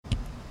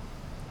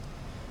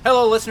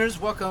Hello, listeners.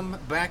 Welcome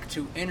back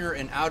to Inner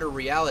and Outer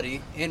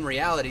Reality, in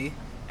reality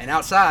and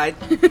outside.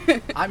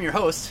 I'm your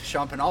host,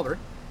 Sean Penalber,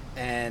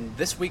 and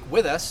this week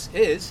with us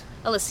is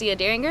Alicia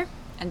Deringer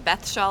and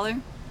Beth Schaller.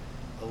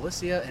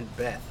 Alicia and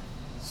Beth.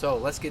 So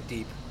let's get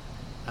deep.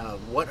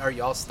 What are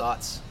y'all's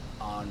thoughts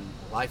on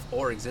life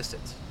or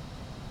existence?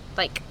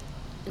 like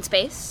in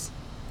space.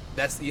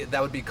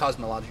 That would be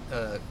cosmology.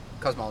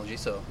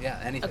 So yeah,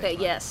 anything. Okay,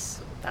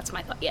 yes, that's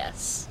my thought.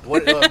 Yes.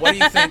 What do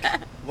you think?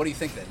 What do you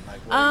think then? Like,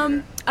 I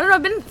don't know.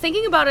 I've been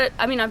thinking about it.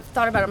 I mean, I've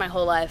thought about it my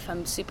whole life.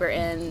 I'm super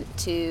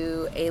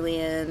into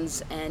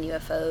aliens and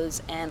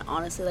UFOs, and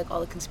honestly, like all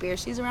the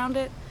conspiracies around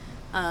it.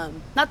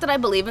 Not that I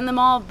believe in them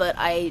all, but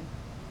I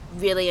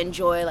really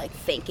enjoy like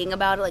thinking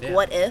about it. Like,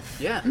 what if?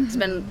 Yeah. It's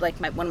been like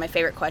one of my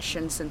favorite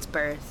questions since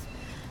birth.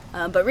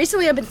 But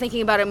recently I've been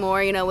thinking about it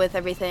more, with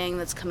everything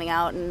that's coming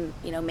out in,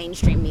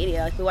 mainstream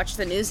media. Like, we watched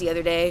the news the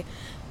other day,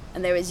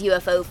 and there was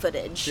UFO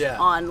footage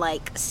on,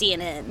 like,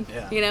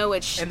 CNN,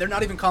 which... And they're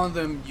not even calling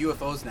them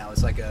UFOs now.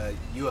 It's like a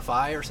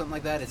UFI or something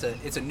like that.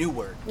 It's a new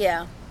word.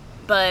 Yeah.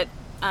 But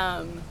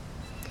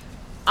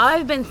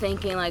I've been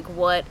thinking, like,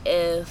 what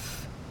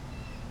if...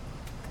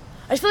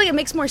 I just feel like it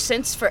makes more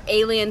sense for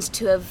aliens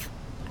to have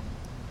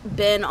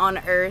been on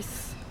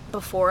Earth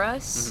before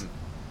us,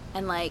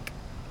 and, like...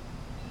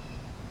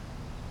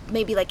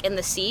 maybe like in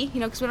the sea,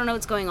 because we don't know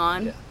what's going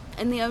on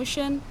in the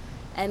ocean,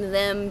 and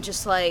them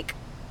just like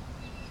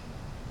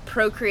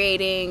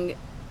procreating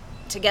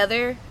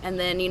together, and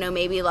then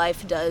maybe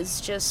life does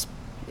just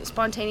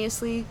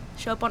spontaneously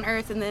show up on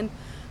Earth. And then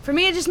for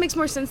me it just makes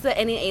more sense that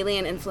any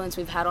alien influence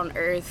we've had on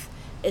Earth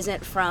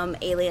isn't from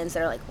aliens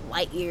that are like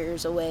light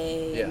years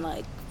away and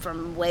like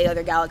from way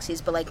other galaxies,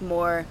 but like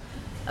more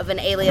of an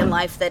alien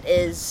life that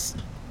is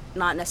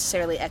not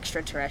necessarily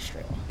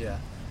extraterrestrial.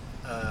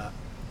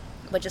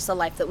 But just a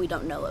life that we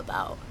don't know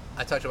about.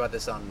 I talked about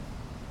this on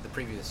the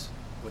previous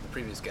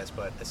guest,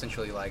 but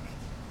essentially like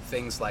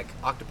things like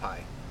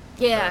octopi.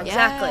 Yeah,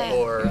 exactly.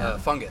 Or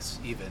fungus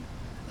even.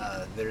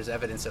 There's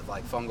evidence of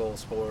like fungal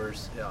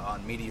spores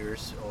on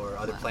meteors or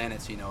other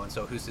planets, and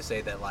so who's to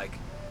say that like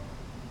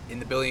in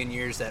the billion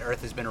years that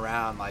Earth has been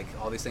around, like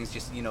all these things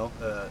just,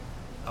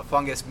 a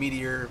fungus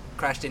meteor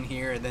crashed in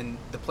here and then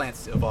the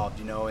plants evolved,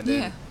 and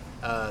then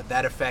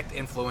that effect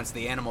influenced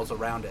the animals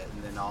around it,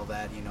 and then all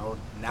that,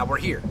 now we're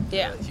here.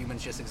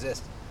 Humans just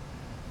exist.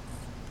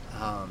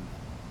 I'm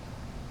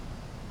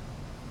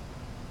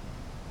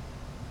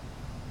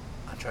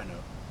trying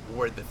to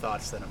word the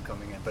thoughts that I'm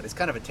coming in, but it's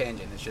kind of a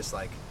tangent. It's just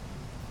like,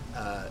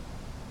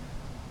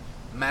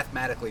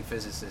 mathematically,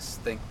 physicists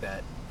think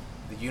that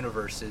the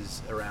universe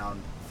is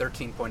around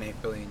 13.8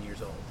 billion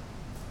years old,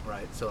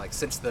 right? So like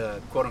since the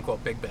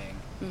quote-unquote Big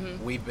Bang,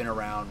 we've been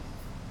around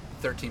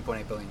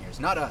 13.8 billion years.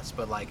 Not us,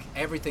 but like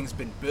everything's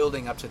been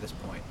building up to this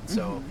point.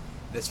 So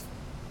this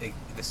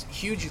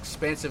huge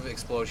expansive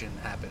explosion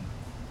happened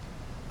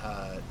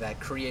that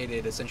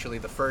created essentially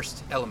the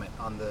first element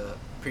on the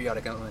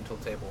periodic elemental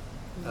table,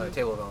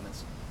 table of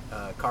elements,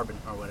 carbon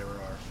or whatever,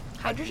 or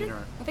hydrogen.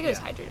 I think it was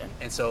hydrogen.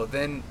 And so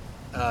then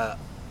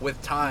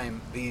with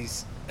time,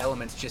 these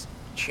elements just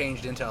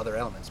changed into other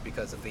elements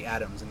because of the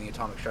atoms and the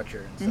atomic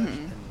structure and such.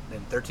 And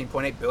then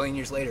 13.8 billion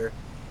years later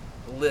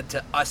led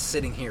to us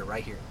sitting here,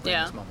 right here, in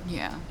this moment.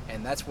 Yeah.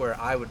 And that's where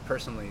I would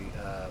personally,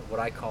 what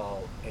I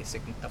call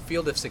a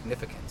field of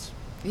significance.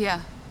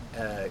 Yeah.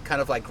 Kind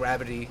of like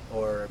gravity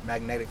or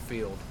magnetic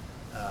field.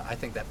 I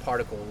think that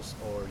particles,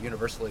 or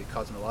universally,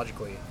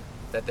 cosmologically,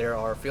 that there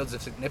are fields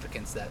of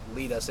significance that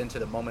lead us into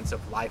the moments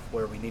of life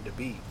where we need to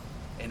be.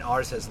 And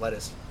ours has led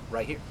us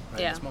right here,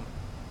 right in this moment.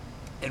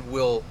 And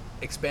we'll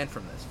expand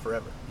from this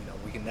forever.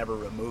 We can never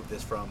remove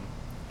this from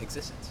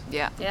existence.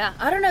 Yeah. Yeah.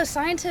 I don't know.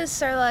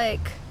 Scientists are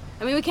like...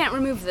 I mean, we can't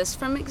remove this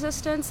from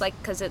existence, like,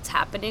 because it's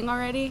happening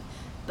already.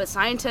 But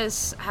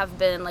scientists have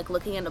been, like,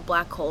 looking into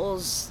black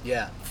holes.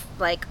 Yeah.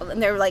 Like,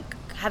 and they're, like,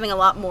 having a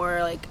lot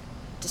more, like,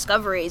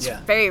 discoveries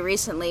very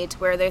recently to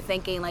where they're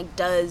thinking, like,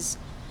 does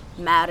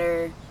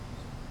matter,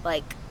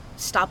 like,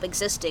 stop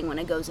existing when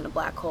it goes in a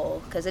black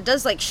hole? Because it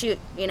does, like, shoot,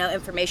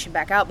 information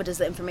back out, but does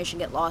the information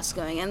get lost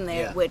going in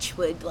there? Which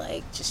would,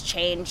 like, just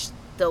change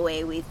the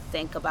way we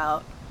think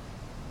about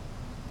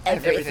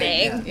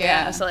everything.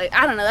 So like,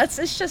 I don't know,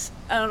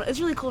 it's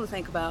really cool to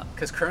think about,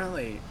 because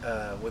currently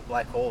with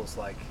black holes,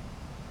 like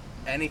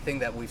anything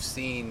that we've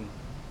seen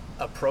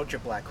approach a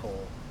black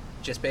hole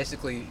just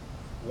basically,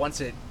 once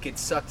it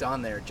gets sucked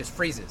on there, just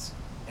freezes,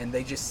 and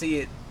they just see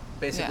it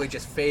basically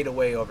just fade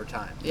away over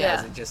time.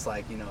 As it just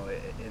like,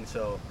 and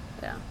so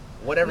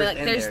whatever's like,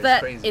 in there's there that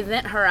is crazy.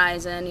 Event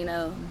horizon,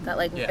 that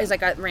like is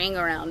like a ring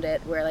around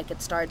it where like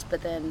it starts,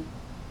 but then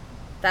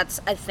that's,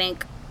 I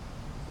think,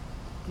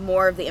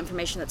 more of the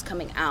information that's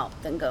coming out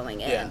than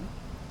going in.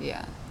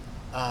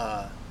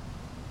 And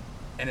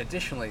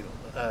additionally,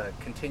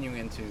 continuing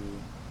into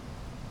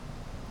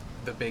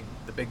the Big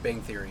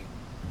Bang Theory,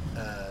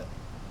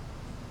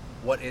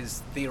 what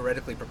is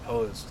theoretically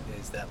proposed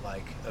is that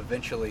like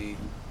eventually,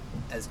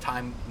 as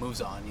time moves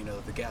on,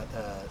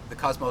 the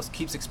cosmos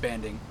keeps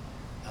expanding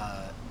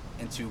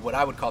into what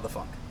I would call the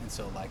funk. And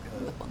so like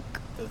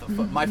The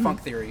funk. my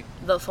funk theory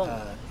The funk.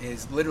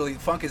 is literally,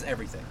 funk is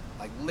everything.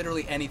 Like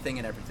literally anything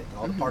and everything.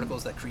 All the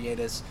particles that create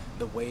us,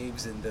 the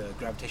waves and the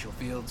gravitational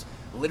fields,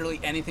 literally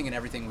anything and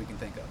everything we can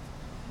think of.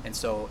 And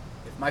so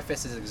if my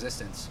fist is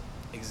existence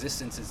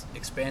is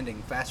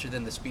expanding faster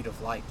than the speed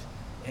of light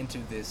into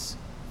this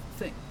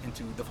thing,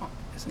 into the funk,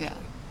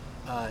 essentially.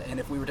 And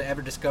if we were to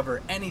ever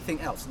discover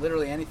anything else,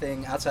 literally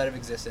anything outside of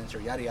existence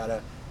or yada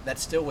yada,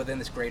 that's still within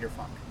this greater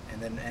funk.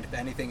 And if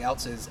anything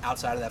else is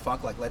outside of that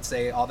funk, like let's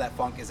say all that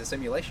funk is a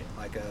simulation,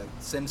 like a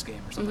Sims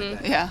game or something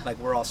like that. Yeah. Like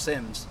we're all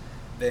Sims,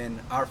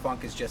 then our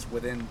funk is just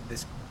within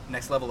this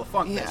next level of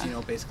funk that's,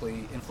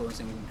 basically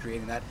influencing and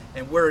creating that.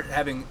 And we're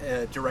having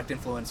a direct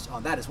influence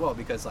on that as well,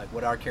 because like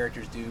what our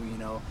characters do,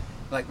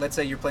 like let's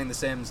say you're playing The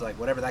Sims, like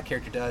whatever that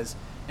character does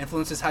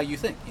influences how you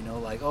think,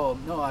 like, oh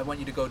no, I want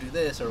you to go do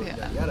this, or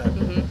yada yada.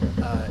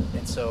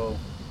 And so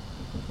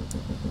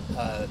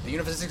the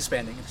universe is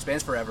expanding, it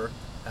expands forever.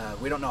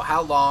 We don't know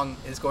how long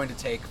it's going to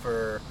take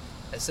for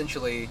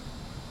essentially,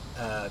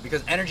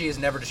 because energy is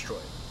never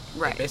destroyed.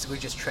 Right. It basically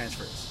just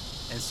transfers.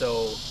 And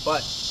so,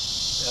 but,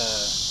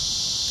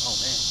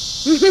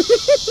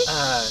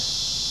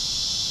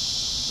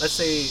 let's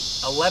say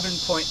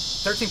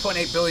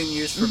 13.8 billion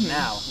years from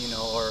now,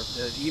 or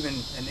even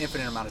an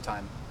infinite amount of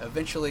time,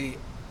 eventually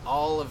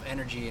all of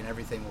energy and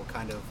everything will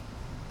kind of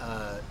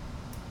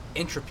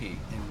entropy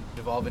and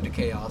devolve into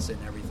chaos and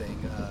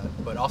everything,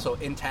 but also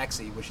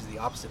intaxy, which is the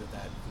opposite of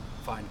that,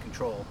 find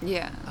control.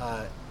 Yeah.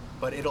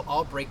 But it'll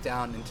all break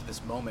down into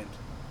this moment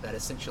that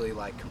essentially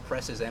like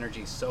compresses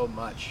energy so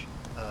much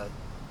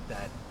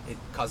that it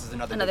causes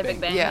another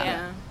Big Bang.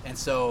 Yeah. And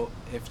so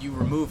if you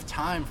remove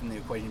time from the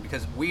equation,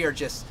 because we are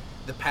just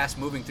the past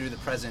moving through the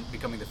present,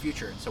 becoming the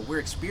future, and so we're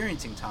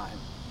experiencing time,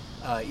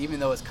 even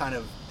though it's kind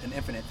of an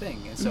infinite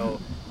thing. And so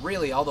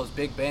really all those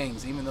Big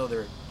Bangs, even though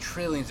they're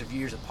trillions of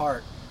years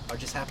apart, are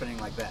just happening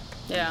like that.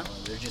 Yeah.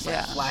 They're just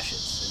like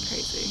flashes.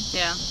 Crazy.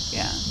 Yeah.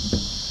 Yeah.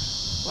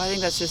 Well, I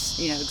think that's just,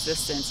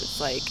 existence.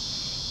 It's like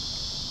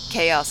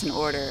chaos and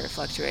order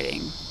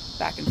fluctuating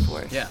back and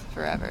forth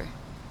forever.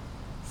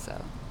 So,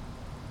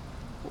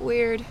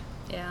 weird.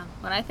 Yeah.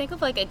 When I think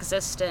of, like,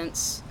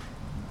 existence,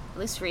 at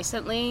least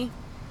recently,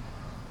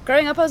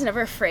 growing up I was never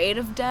afraid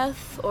of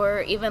death,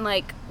 or even,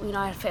 like,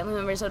 I had family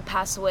members that would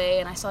pass away,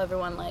 and I saw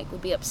everyone, like,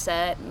 would be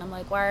upset, and I'm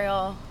like, why are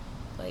y'all,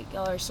 like,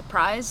 y'all are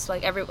surprised?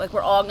 Like,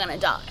 we're all gonna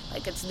die.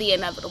 Like, it's the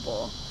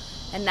inevitable.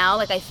 And now,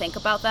 like, I think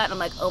about that, and I'm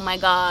like, oh my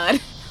god,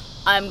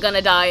 I'm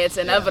gonna die, it's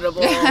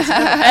inevitable.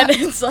 And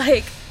it's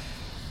like,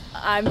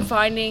 I'm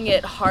finding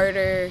it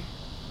harder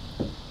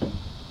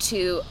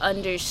to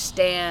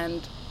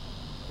understand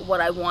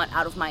what I want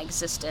out of my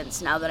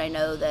existence now that I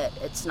know that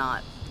it's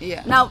not.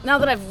 Yeah. Now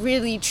that I've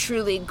really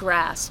truly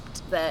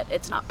grasped that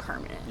it's not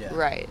permanent. Yeah.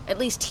 Right. At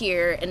least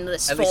here in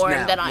this At form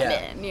now, that I'm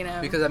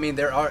in, Because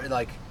there are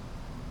like,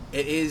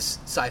 it is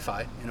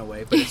sci-fi in a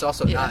way, but it's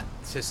also not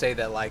to say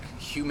that like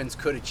humans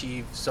could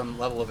achieve some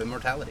level of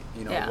immortality.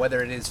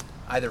 Whether it is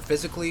either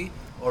physically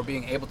or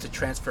being able to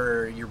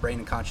transfer your brain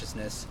and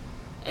consciousness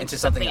into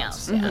something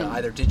else.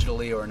 Either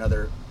digitally or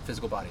another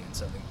physical body and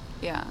something.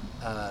 Yeah.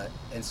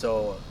 And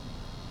so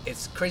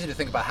it's crazy to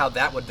think about how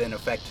that would then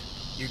affect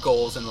your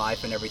goals in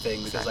life and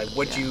everything, because like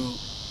would you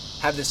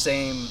have the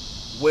same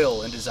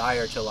will and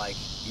desire to like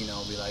be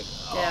like,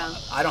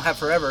 I don't have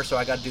forever, so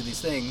I got to do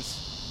these things.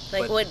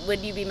 Like, would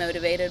you be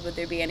motivated? Would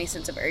there be any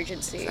sense of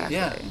urgency? Exactly.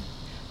 Yeah.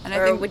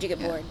 And would you get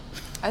bored?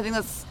 I think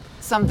that's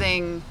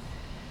something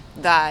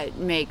that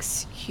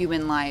makes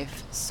human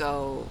life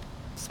so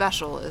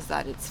special, is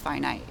that it's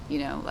finite.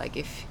 Like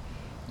if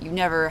you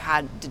never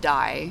had to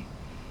die,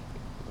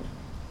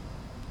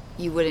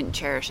 you wouldn't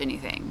cherish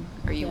anything,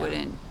 or you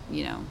wouldn't,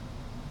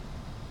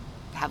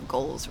 have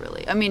goals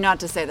really. I mean, not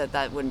to say that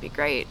that wouldn't be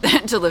great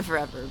to live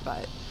forever,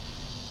 but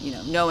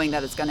knowing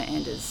that it's going to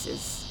end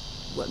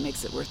is what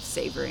makes it worth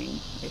savoring,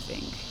 I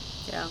think.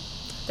 Yeah.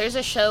 There's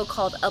a show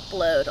called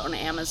Upload on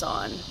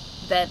Amazon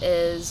that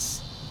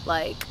is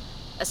like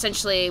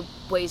essentially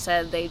what you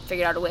said. They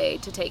figured out a way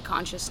to take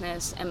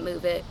consciousness and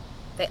move it.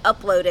 They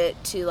upload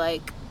it to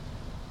like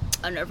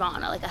a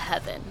nirvana, like a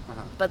heaven.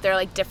 But there are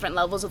like different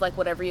levels of like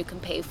whatever you can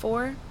pay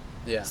for.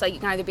 Yeah. So like, you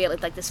can either be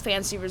at like this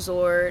fancy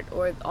resort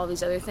or all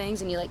these other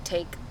things, and you like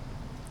take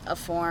a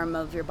form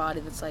of your body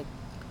that's like,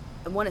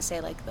 I want to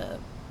say like the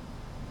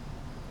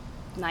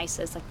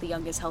nicest, like the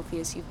youngest,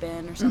 healthiest you've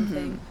been or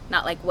something.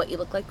 Not like what you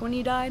look like when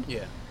you died.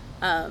 Yeah.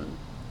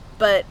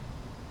 But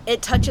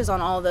it touches on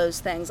all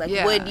those things. Like,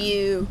 would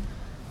you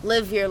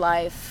live your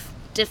life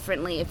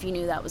differently if you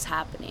knew that was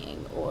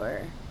happening?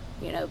 Or,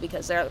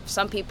 because there are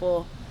some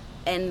people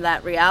in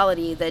that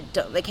reality that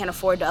they can't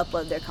afford to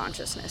upload their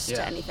consciousness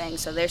to anything,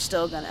 so they're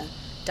still gonna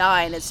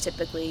die, and it's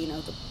typically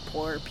the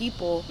poor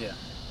people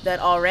that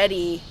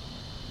already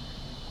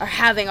are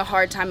having a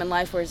hard time in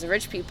life, whereas the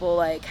rich people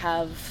like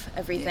have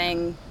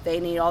everything they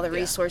need, all the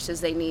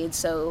resources they need.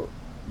 So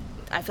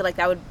I feel like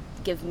that would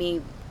give me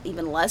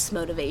even less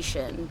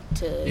motivation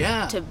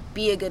to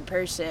be a good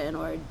person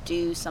or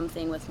do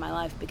something with my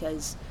life,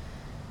 because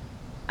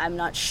I'm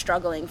not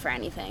struggling for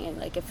anything. And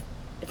like if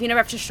if you never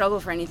have to struggle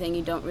for anything,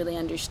 you don't really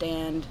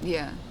understand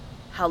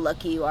how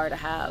lucky you are to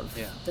have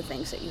the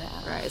things that you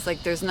have. Right. It's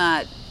like there's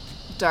not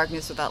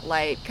darkness without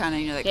light, kind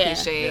of, that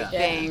cliche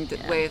thing,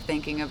 way of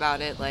thinking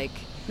about it. Like,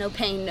 no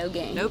pain, no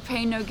gain. No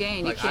pain, no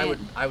gain. Like,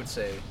 I would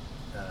say,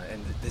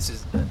 and this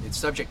is it's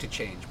subject to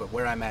change, but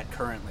where I'm at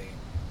currently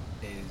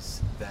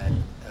is that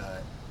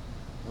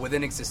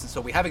within existence,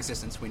 so we have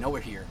existence, we know we're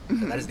here.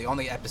 So that is the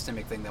only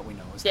epistemic thing that we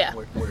know, is that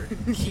we're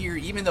here,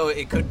 even though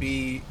it could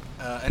be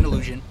an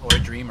illusion or a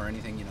dream or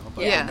anything,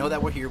 but we know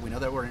that we're here, we know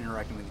that we're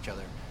interacting with each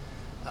other.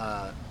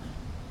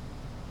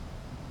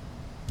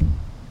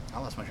 I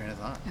lost my train of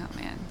thought. Oh,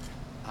 man.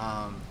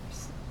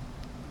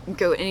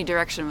 Go any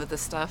direction with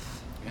this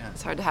stuff. Yeah.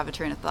 It's hard to have a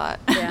train of thought.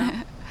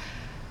 Yeah.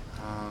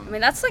 I mean,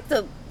 that's like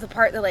the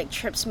part that like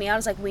trips me out,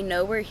 is like, we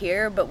know we're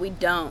here, but we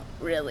don't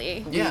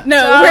really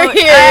we're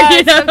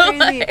here. So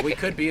crazy. We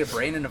could be a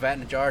brain in a vat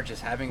in a jar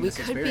just having this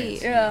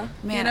experience.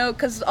 Man.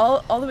 Because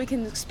all that we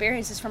can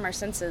experience is from our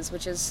senses,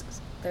 which is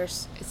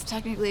it's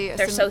technically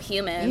they're so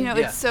human.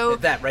 It's so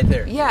that right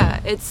there. Yeah,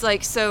 it's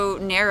like so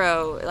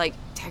narrow. Like,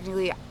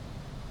 technically,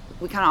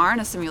 we kind of are in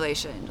a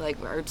simulation.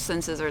 Like, our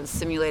senses are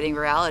simulating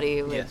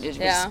reality, which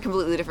is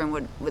completely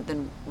different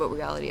than what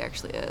reality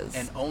actually is.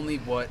 And only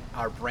what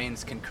our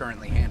brains can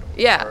currently handle,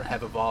 or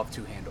have evolved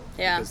to handle.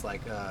 Yeah. Because,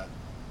 like, a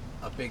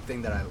big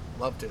thing that I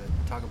love to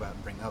talk about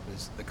and bring up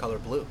is the color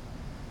blue.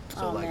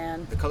 So,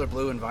 the color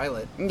blue and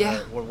violet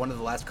were one of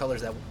the last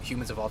colors that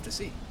humans evolved to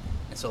see.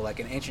 And so, like,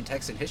 in ancient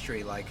texts in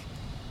history, like,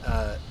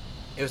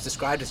 it was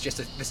described as just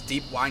this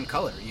deep wine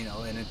color,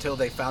 and until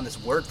they found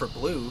this word for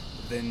blue,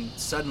 then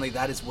suddenly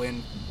that is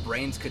when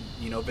brains could,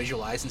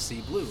 visualize and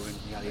see blue, and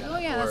yada yada. Oh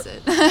yeah, that's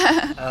it.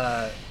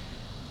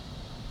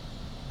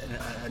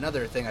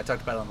 Another thing I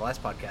talked about on the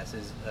last podcast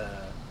is,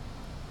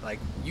 like,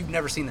 you've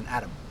never seen an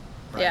atom,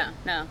 right? Yeah,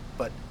 no.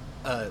 But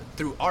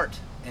through art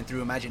and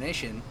through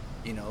imagination,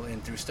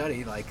 and through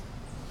study, like,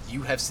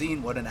 you have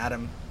seen what an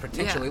atom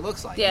potentially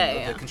looks like.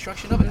 The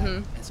construction of an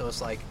atom. And so it's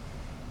like,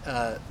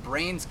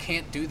 brains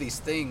can't do these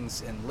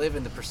things and live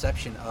in the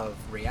perception of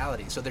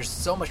reality. So there's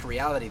so much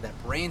reality that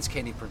brains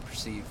can't even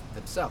perceive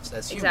themselves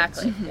as humans.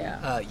 Exactly.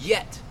 Yeah.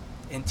 Yet,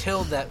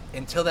 until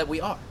we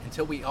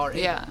are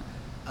able.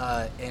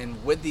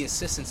 And with the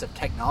assistance of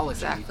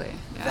technology,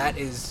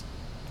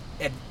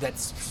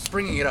 that's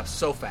springing it up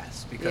so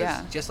fast,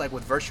 because just like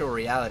with virtual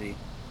reality,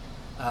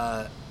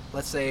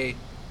 let's say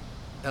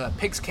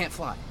pigs can't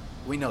fly.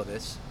 We know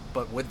this,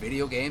 but with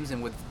video games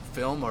and with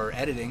film or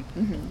editing,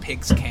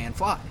 pigs can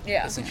fly,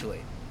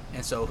 essentially.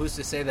 And so who's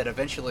to say that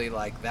eventually,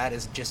 like, that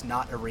is just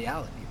not a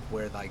reality,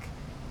 where, like,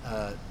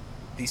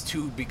 these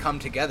two become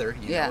together,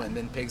 and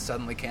then pigs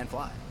suddenly can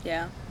fly.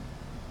 Yeah.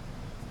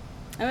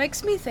 It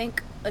makes me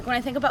think, like, when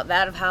I think about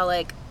that, of how,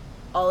 like,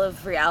 all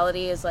of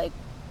reality is, like,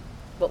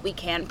 what we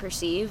can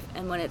perceive,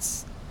 and when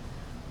it's,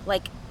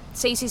 like,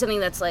 say you see something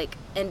that's, like,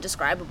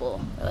 indescribable,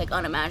 or, like,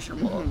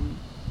 unimaginable,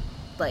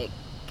 like,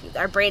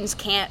 our brains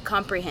can't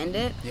comprehend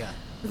it. Yeah.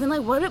 But then,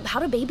 like, how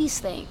do babies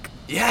think?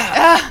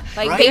 Yeah.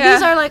 Like,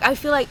 babies are, like, I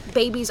feel like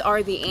babies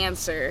are the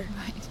answer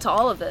to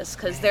all of this,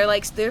 because they're the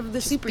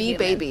superhumans. Be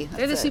baby.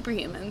 They're the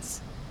superhumans.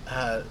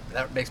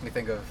 That makes me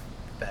think of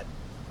that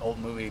old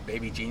movie,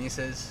 Baby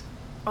Geniuses.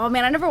 Oh,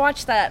 man, I never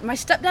watched that. My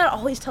stepdad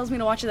always tells me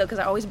to watch it, though, because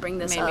I always bring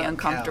this up. Made me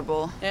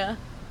uncomfortable. Yeah.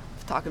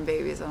 Talking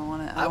babies, I don't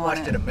want to. I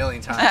watched it a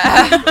million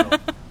times.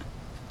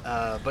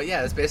 But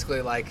yeah, it's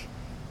basically like,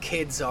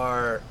 kids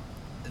are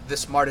the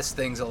smartest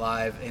things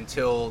alive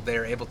until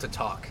they're able to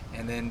talk,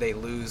 and then they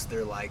lose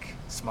their, like,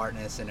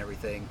 smartness and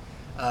everything.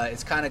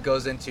 It kind of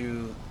goes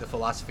into the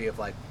philosophy of,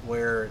 like,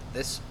 where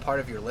this part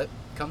of your lip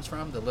comes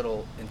from, the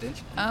little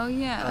indentation. Oh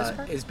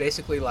yeah, is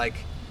basically like,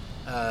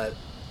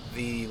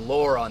 the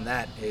lore on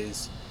that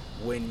is,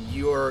 when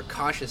your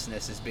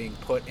consciousness is being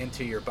put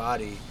into your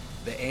body,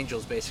 the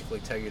angels basically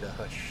tell you to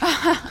hush,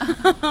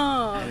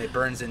 and it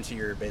burns into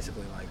your,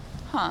 basically, like.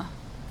 Huh.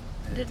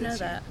 I didn't know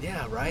that.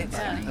 Yeah, right?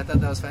 Yeah. I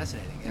thought that was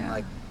fascinating. And,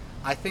 like,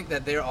 I think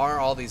that there are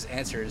all these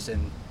answers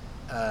and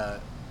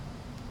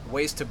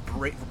ways to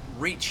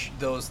reach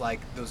those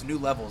new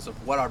levels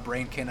of what our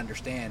brain can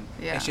understand.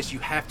 Yeah. It's just you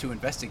have to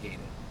investigate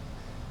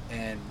it.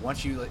 And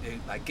once you,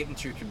 like, get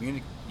into your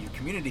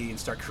community and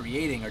start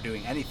creating or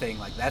doing anything,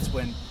 like, that's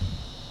when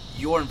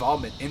your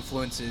involvement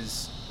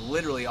influences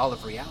literally all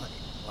of reality.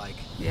 Like,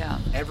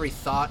 every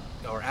thought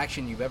or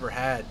action you've ever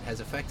had has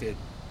affected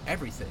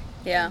everything.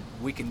 Yeah.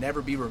 And we can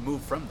never be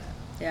removed from that.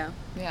 Yeah.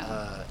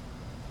 Yeah.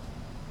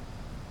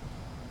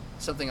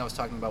 Something I was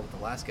talking about with the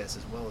last guest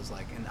as well is,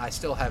 like, and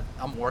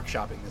I'm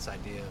workshopping this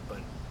idea, but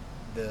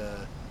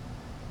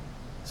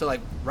so,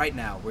 like, right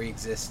now we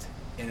exist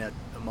in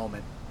a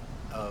moment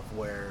of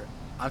where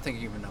I'm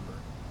thinking of a number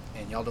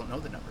and y'all don't know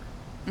the number.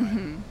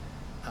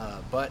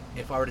 Right? But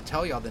if I were to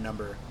tell y'all the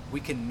number, we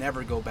can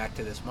never go back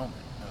to this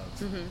moment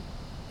of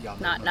y'all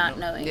not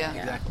knowing. Yeah.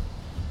 Exactly.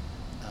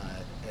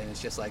 And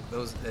it's just like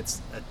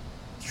that's a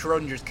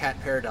Schrodinger's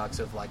cat paradox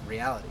of, like,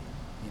 reality,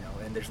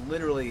 and there's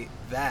literally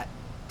that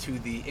to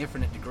the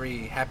infinite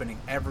degree happening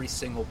every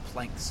single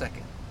Planck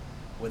second,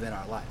 within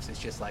our lives. It's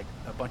just like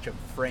a bunch of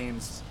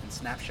frames and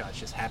snapshots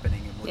just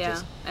happening, and we're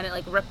just and it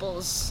like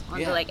ripples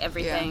onto Yeah. like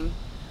everything.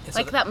 Yeah.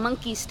 Like that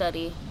monkey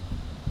study,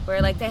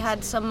 where like they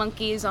had some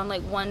monkeys on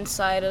like one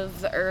side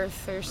of the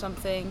earth or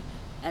something,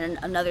 and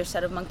another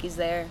set of monkeys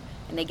there,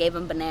 and they gave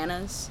them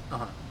bananas.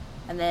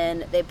 And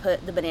then they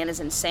put the bananas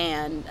in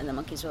sand, and the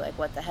monkeys were like,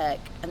 what the heck?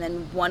 And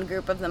then one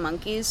group of the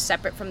monkeys,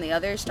 separate from the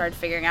others, started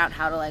figuring out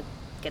how to like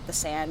get the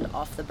sand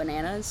off the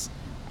bananas.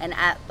 And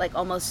at like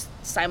almost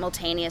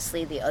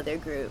simultaneously, the other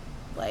group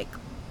like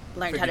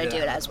learned how to do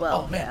it as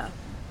well. Oh man.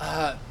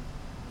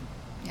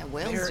 Yeah,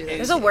 whales do that.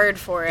 There's a word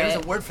for it.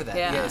 There's a word for that.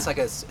 Yeah. Yeah, it's like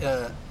a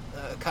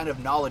kind of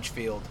knowledge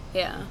field.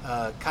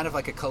 Yeah. Kind of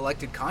like a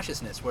collected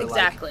consciousness where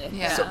Exactly. like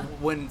Yeah. so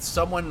when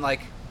someone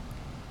like,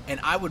 and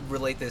I would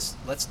relate this,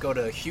 let's go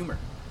to humor.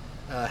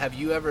 Have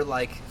you ever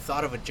like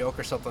thought of a joke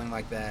or something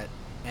like that,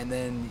 and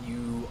then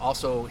you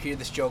also hear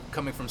this joke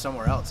coming from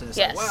somewhere else, and it's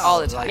Yes. like, wow, All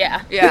the time. like,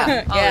 Yeah.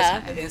 Yeah. All Yeah.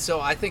 the time. And so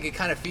I think it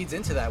kind of feeds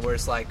into that, where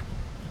it's like,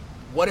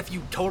 what if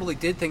you totally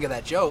did think of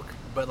that joke,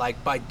 but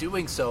like by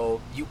doing so,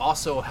 you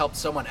also helped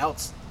someone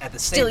else at the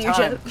same Steal your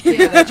time joke. think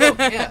of that joke?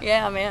 Yeah.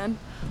 Yeah, man.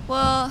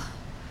 Well,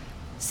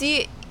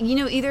 see,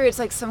 either it's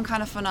like some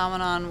kind of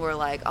phenomenon where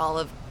like all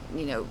of,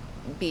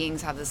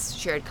 beings have this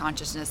shared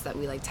consciousness that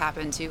we like tap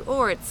into,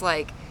 or it's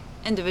like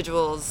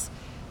individuals,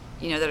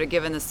 that are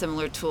given the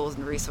similar tools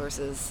and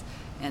resources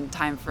and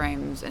time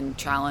frames and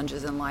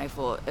challenges in life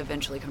will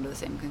eventually come to the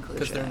same conclusion.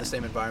 Because they're in the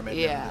same environment.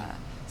 and Yeah. everything.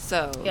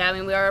 So. Yeah, I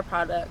mean, we are a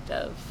product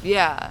of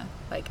Yeah.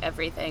 like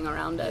everything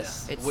around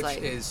us. Yeah. It's Which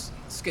like- is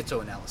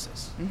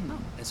schizoanalysis. Mhm.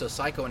 And so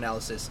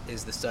psychoanalysis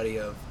is the study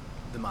of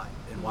the mind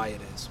and why it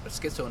is. But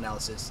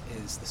schizoanalysis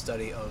is the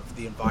study of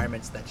the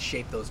environments that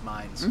shape those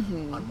minds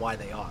on why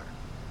they are.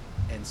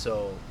 And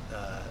so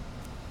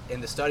in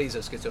the studies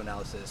of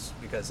schizoanalysis,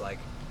 because like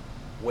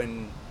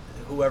when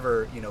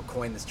whoever,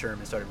 coined this term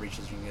and started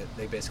researching it,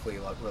 they basically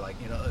were like,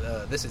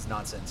 this is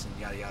nonsense and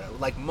yada yada.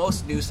 Like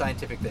most new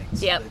scientific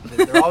things. Yep.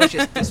 They're always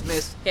just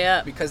dismissed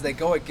Yeah. because they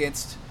go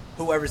against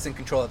whoever's in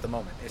control at the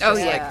moment. It's Oh,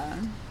 just yeah.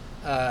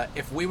 like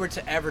if we were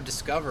to ever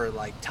discover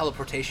like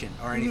teleportation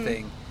or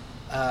anything,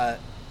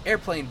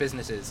 airplane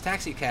businesses,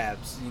 taxi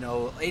cabs,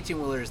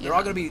 18-wheelers, they're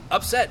all going to be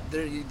upset.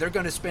 They're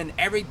going to spend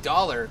every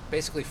dollar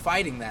basically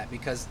fighting that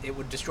because it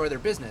would destroy their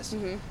business.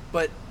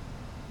 But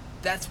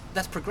that's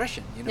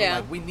progression, Yeah.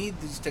 like we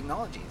need these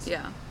technologies.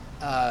 Yeah.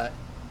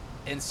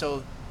 And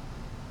so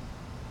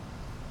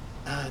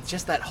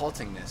just that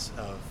haltingness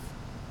of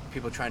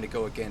people trying to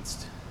go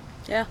against.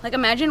 Yeah, like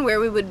imagine where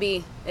we would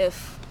be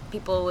if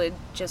people would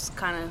just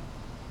kind of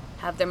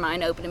have their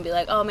mind open and be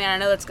like, oh man, I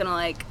know that's gonna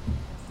like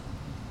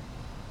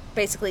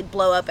basically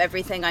blow up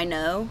everything I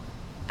know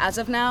as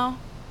of now.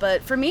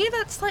 But for me,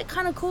 that's like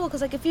kind of cool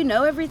because like if you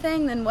know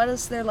everything, then what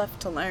is there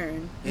left to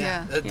learn?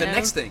 Yeah. The You know?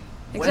 next thing.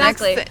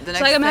 Exactly. the So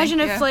next like imagine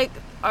thing, if yeah. like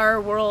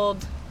our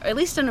world, or at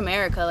least in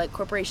America, like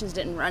corporations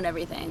didn't run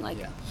everything like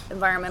Yeah.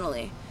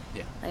 environmentally.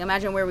 Yeah. Like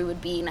imagine where we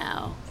would be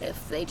now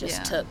if they just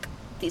Yeah. took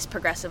these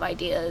progressive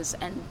ideas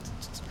and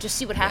just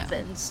see what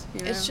happens.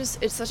 You know?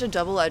 It's such a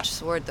double-edged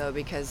sword though,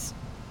 because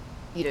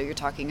you're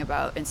talking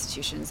about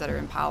institutions that are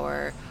in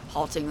power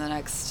halting the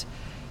next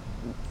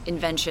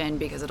invention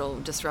because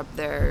it'll disrupt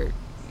their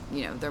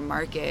their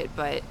market,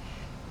 but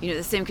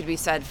the same could be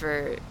said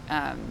for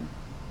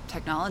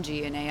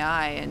technology and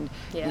AI and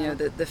Yeah.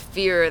 the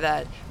fear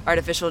that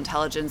artificial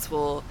intelligence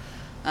will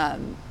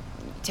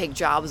take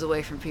jobs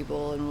away from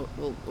people and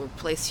will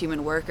replace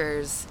human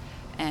workers,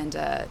 and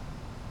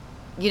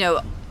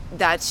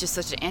that's just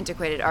such an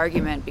antiquated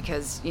argument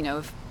because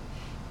if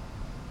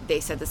they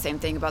said the same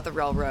thing about the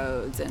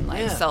railroads and like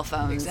Yeah, cell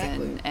phones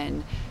exactly.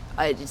 and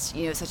it's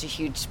such a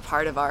huge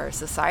part of our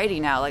society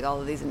now, like all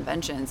of these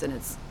inventions, and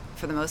it's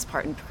for the most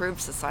part improved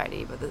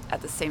society, but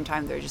at the same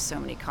time there are just so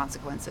many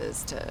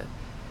consequences to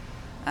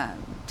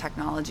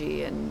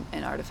technology and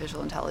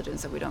artificial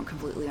intelligence that we don't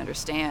completely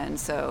understand.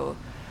 So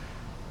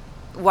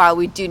while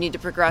we do need to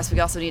progress, we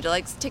also need to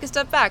like take a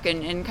step back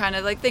and kind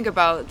of like think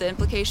about the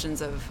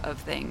implications of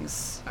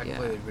things. I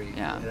completely agree.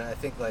 Yeah. And I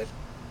think like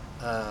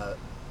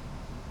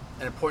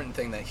an important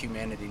thing that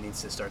humanity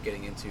needs to start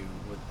getting into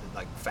with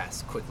like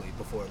quickly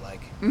before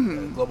like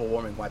global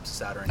warming wipes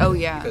us out or anything. Oh,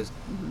 yeah. Because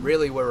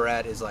really where we're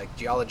at is like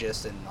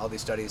geologists and all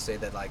these studies say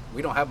that like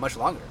we don't have much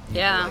longer.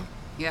 Yeah. Like,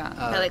 Yeah.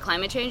 But, like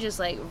climate change is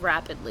like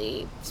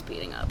rapidly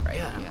speeding up right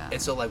now. Yeah.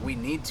 And so like we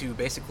need to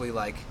basically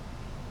like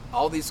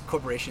all these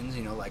corporations,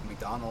 like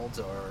McDonald's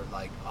or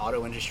like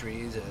auto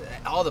industries,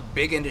 all the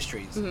big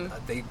industries,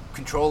 they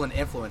control and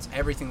influence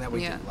everything that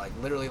we Yeah. do. Like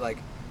literally like,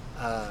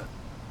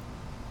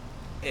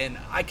 and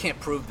I can't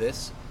prove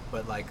this,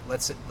 but like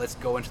let's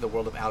go into the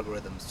world of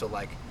algorithms. So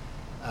like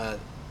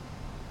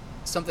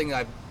something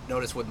I've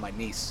noticed with my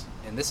niece,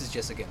 and this is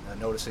just again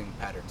noticing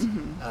patterns.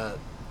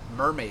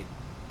 Mermaid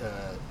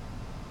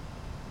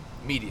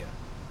media.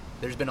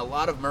 There's been a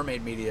lot of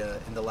mermaid media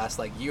in the last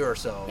like year or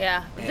so.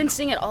 Yeah, I've and- been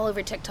seeing it all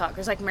over TikTok.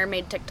 There's like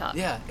mermaid TikTok.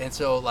 Yeah, and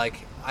so like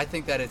I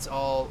think that it's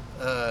all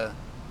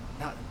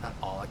not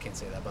all, I can't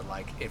say that, but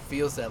like it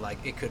feels that like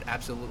it could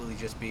absolutely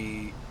just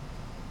be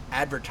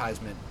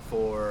advertisement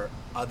for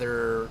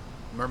other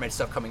mermaid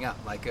stuff coming out,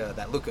 like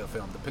that Luca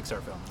film, the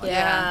Pixar film. Like,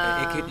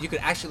 yeah. You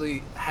could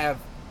actually have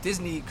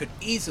Disney could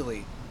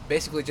easily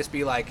basically just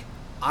be like,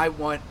 I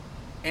want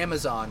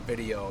Amazon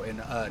Video and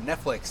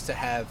Netflix to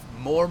have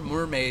more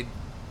mermaid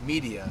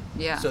media,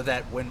 so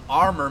that when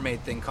our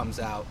mermaid thing comes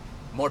out,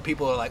 more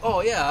people are like,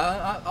 oh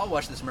yeah, I'll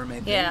watch this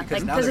mermaid thing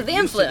because now they're of the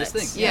used influence. to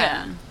this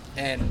thing.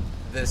 And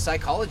the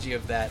psychology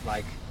of that,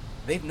 like,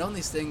 they've known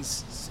these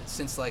things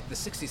since like the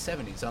 60s,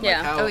 70s on like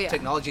how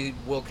technology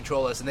will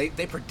control us, and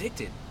they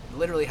predicted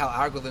literally how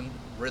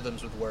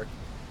algorithms would work,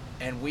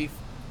 and we've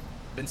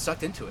been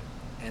sucked into it.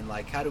 And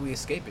like, how do we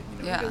escape it?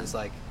 You know, because it's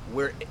like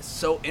we're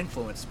so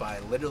influenced by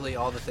literally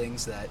all the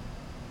things that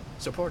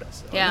support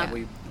us. Yeah,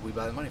 we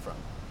buy the money from.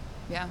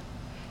 Yeah,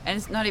 and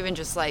it's not even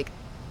just like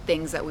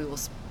things that we will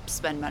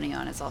spend money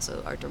on. It's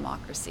also our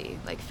democracy.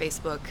 Like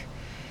Facebook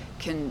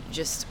can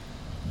just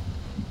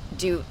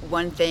do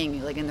one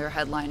thing, like in their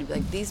headline, and be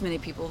like, these many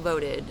people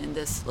voted in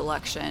this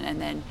election, and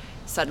then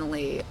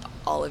suddenly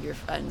all of your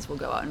friends will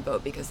go out and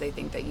vote because they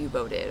think that you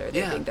voted, or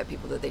they think that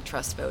people that they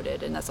trust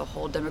voted, and that's a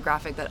whole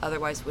demographic that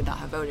otherwise would not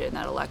have voted in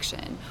that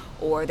election,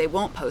 or they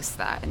won't post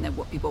that, and then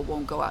people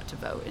won't go out to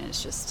vote, and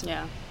it's just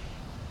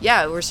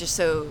we're just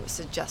so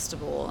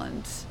suggestible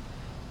and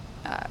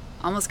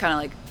almost kind of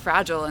like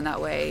fragile in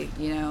that way,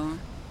 you know,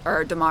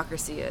 our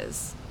democracy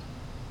is.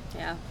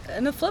 Yeah.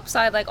 And the flip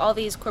side, like, all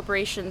these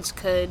corporations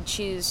could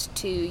choose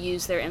to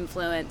use their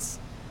influence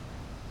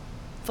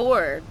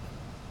for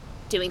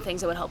doing things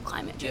that would help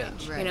climate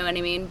change. Yeah, right. You know what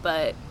I mean?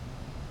 But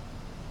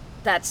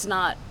that's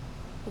not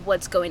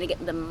what's going to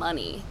get them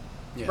money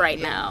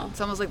now.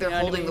 It's almost like they're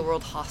holding the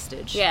world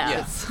hostage.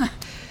 Yeah.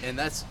 And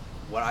that's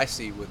what I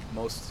see with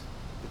most,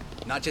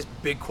 not just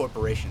big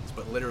corporations,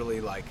 but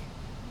literally like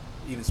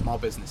even small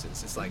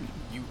businesses. It's like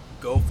you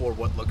go for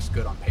what looks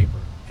good on paper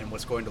and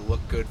what's going to look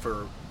good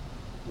for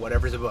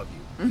whatever's above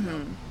you. You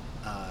know?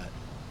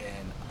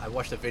 And I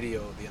watched a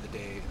video the other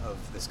day of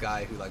this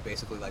guy who like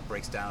basically like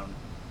breaks down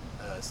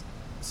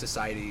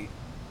society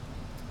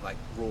like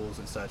rules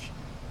and such,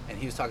 and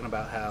he was talking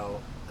about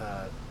how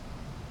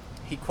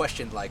he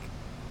questioned like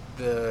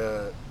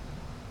the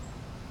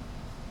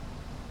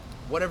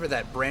whatever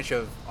that branch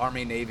of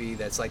Army Navy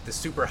that's like the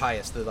super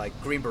highest, the like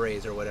Green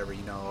Berets or whatever,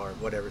 you know, or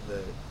whatever,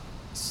 the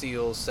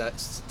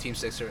SEALs, Team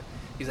 6, or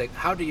he's like,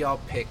 how do y'all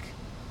pick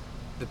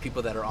the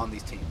people that are on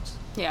these teams?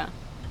 Yeah.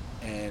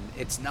 And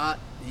it's not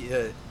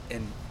the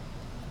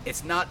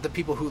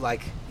people who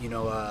like, you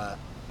know,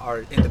 are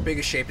in the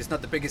biggest shape. It's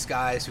not the biggest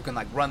guys who can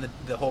like run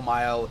the whole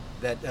mile,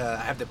 that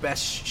have the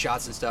best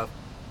shots and stuff.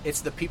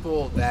 It's the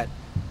people that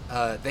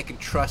they can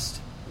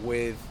trust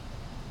with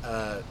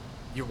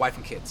your wife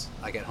and kids,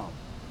 like at home.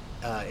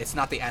 It's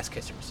not the ass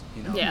kissers,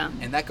 you know? Yeah.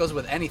 And that goes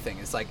with anything.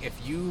 It's like if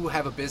you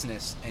have a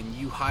business and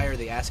you hire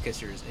the ass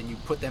kissers and you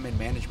put them in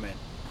management,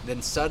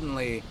 then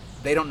suddenly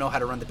they don't know how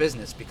to run the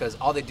business because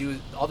all they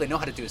know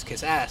how to do is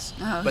kiss ass,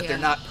 but they're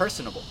not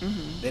personable.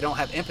 They don't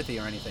have empathy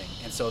or anything,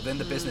 and so then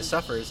the business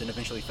suffers and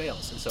eventually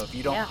fails. And so if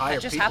you don't hire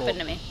that just people, happened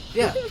to me.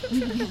 Yeah,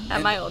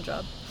 at my old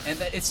job. And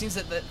it seems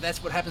that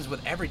that's what happens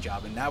with every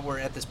job. And now we're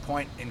at this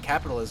point in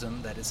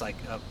capitalism that it's like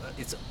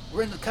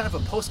we're in kind of a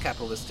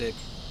post-capitalistic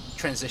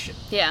transition.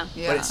 Yeah.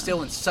 But it's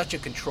still in such a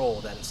control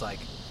that it's like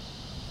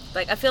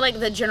I feel like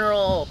the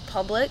general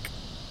public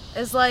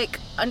is like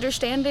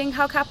understanding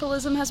how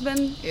capitalism has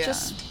been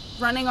just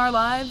running our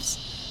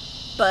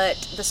lives, but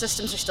the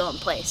systems are still in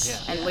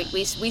place, and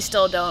we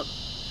still don't.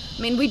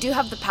 I mean, we do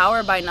have the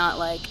power by not,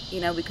 like,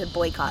 you know, we could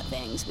boycott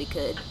things, we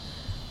could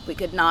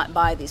not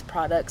buy these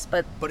products,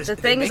 but the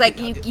thing is, like,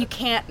 you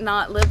can't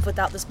not live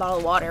without this bottle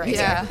of water right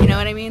here. You know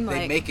what I mean?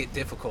 They make it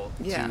difficult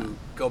to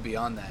go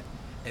beyond that.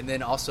 And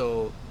then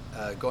also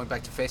going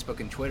back to Facebook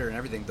and Twitter and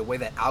everything, the way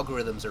that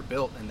algorithms are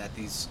built and that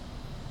these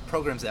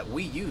programs that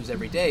we use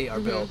every day are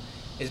built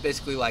is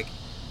basically like,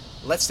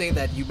 let's say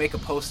that you make a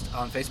post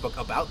on Facebook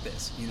about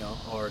this, you know,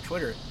 or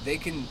Twitter, they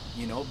can,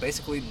 you know,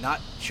 basically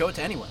not show it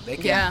to anyone. They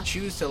can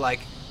choose to,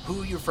 like,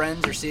 who your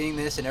friends are seeing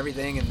this and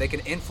everything, and they can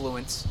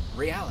influence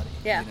reality.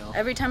 Yeah. You know?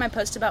 Every time I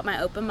post about my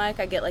open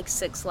mic, I get like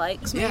 6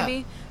 likes maybe.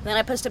 Yeah. Then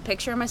I post a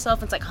picture of myself,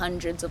 and it's like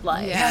hundreds of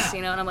likes. Yeah.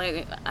 You know, and I'm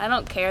like, I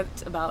don't care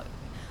about,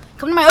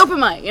 come to my open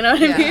mic, you know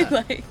what I mean?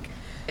 Like,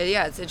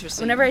 it's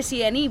interesting. Whenever I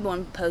see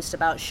anyone post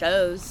about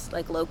shows,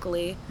 like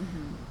locally,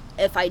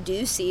 if I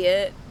do see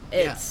it,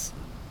 it's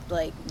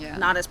like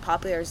not as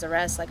popular as the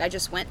rest. Like, I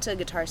just went to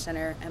Guitar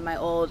Center, and my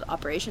old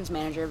operations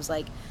manager was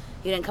like,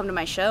 you didn't come to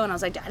my show, and I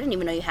was like, I didn't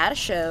even know you had a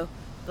show.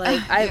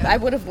 Like, I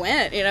would have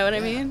went, you know what I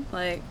mean?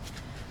 Like,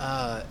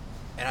 and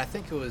I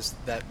think it was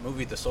that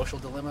movie The Social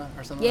Dilemma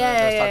or something like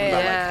that. I was talking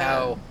about like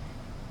how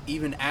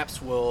even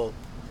apps will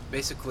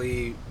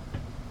basically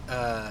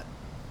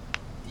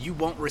you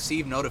won't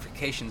receive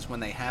notifications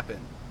when they happen.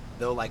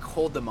 They'll like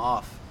hold them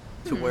off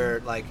to where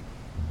like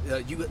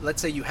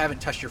let's say you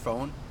haven't touched your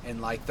phone in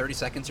like 30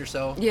 seconds or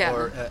so,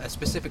 or a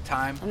specific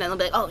time, and then they'll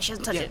be like, oh, she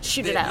hasn't touched it,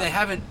 shoot it out. They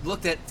haven't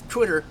looked at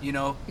Twitter, you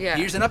know,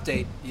 here's an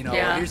update, you know,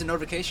 or here's a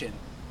notification,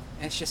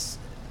 and it's just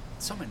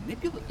so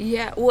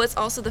manipulative. Well, it's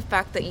also the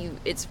fact that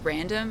it's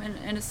random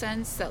in a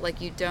sense, that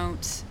like you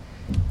don't,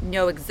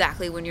 know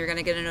exactly when you're going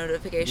to get a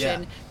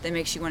notification, Yeah. that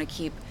makes you want to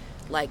keep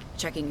like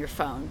checking your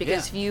phone,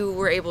 because Yeah. if you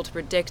were able to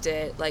predict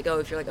it, like, oh,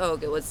 if you're like, oh,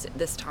 okay, what's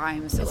this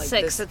time, so like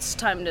 6, it's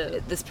time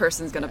to... this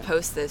person's going to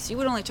post this, you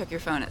would only check your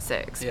phone at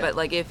 6. Yeah. But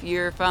like if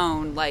your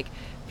phone like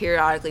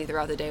periodically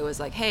throughout the day was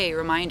like, hey,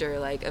 reminder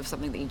like of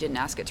something that you didn't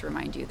ask it to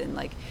remind you, then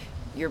like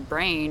your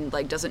brain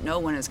like doesn't know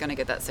when it's going to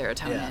get that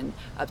serotonin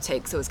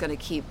uptake, so it's going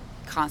to keep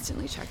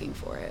constantly checking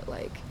for it.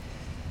 Like,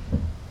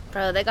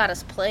 Bro, they got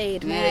us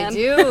played, yeah, man.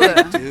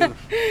 they do. Dude.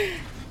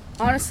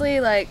 Honestly,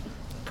 like,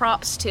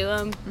 props to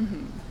them.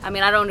 Mm-hmm. I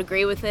mean, I don't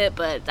agree with it,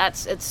 but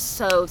it's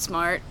so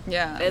smart.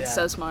 Yeah. It's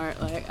so smart.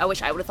 Like, I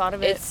wish I would have thought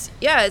of it.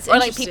 It's or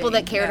like people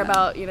that cared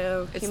about,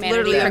 it's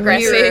humanity literally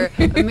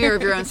progressing. a mirror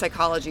of your own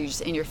psychology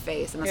just in your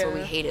face, and that's why we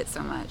hate it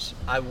so much.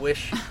 I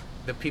wish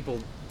the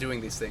people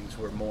doing these things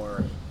were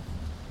more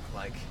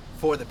like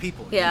for the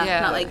people. Yeah,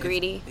 Yeah. not like It's-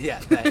 greedy. Yeah,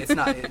 that, it's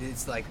not.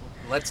 It's like,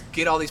 let's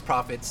get all these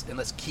profits and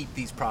let's keep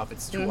these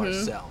profits to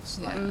ourselves.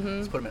 Like,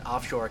 let's put them in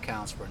offshore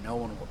accounts where no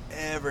one will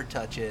ever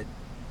touch it.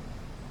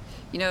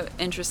 You know,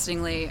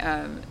 interestingly,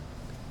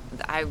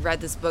 I read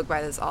this book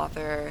by this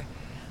author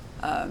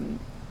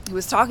who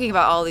was talking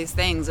about all these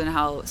things and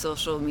how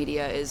social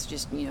media is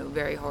just,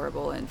 very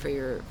horrible and for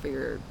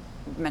your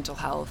mental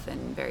health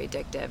and very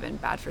addictive and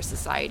bad for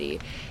society.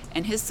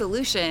 And his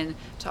solution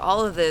to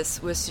all of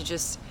this was to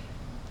just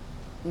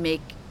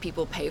make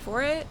people pay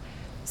for it.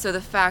 So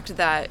the fact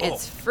that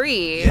it's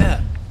free,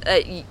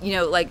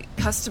 like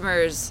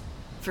customers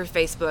for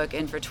Facebook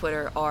and for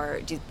Twitter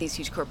are these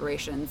huge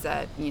corporations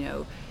that,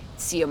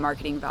 see a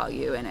marketing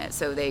value in it.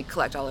 So they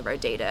collect all of our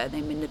data and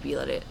they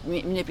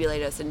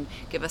manipulate us and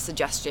give us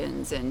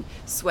suggestions and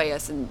sway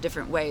us in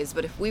different ways.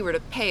 But if we were to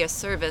pay a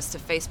service to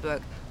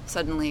Facebook,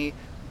 suddenly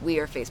we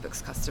are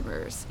Facebook's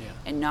customers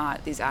and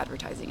not these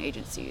advertising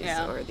agencies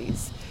or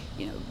these,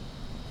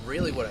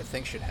 Really what I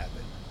think should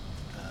happen,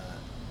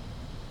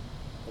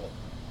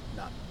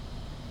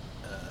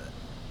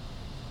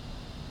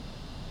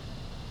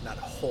 not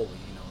wholly,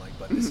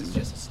 but this is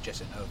just a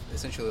suggestion of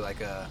essentially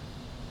like I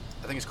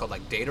think it's called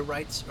like data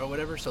rights or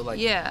whatever. So like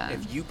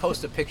if you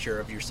post a picture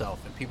of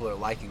yourself and people are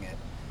liking it,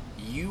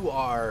 you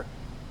are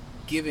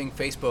giving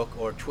Facebook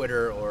or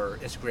Twitter or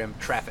Instagram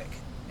traffic.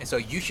 And so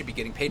you should be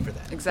getting paid for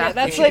that. Exactly.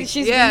 Yeah, that's what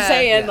she's been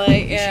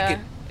saying.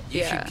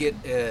 You should get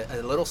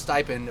a little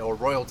stipend or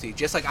royalty.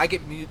 Just like I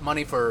get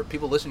money for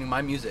people listening to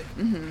my music.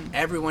 Mm-hmm.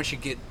 Everyone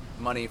should get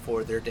money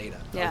for their data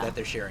that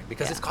they're sharing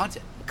because it's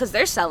content. Because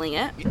they're selling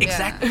it.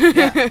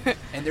 Exactly.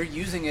 And they're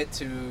using it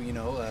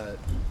to,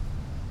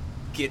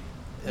 get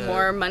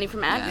more money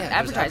from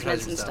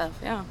advertisements and stuff.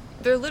 Yeah.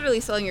 They're literally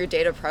selling your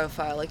data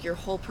profile, like your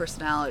whole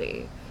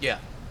personality. Yeah.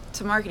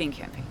 To marketing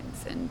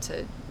campaigns and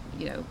to,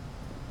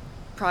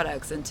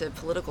 products and to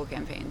political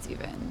campaigns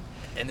even.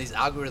 And these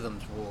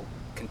algorithms will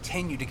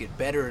continue to get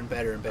better and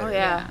better and better. Oh,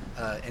 yeah.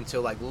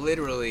 Until like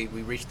literally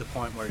we reach the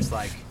point where it's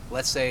like,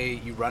 let's say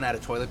you run out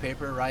of toilet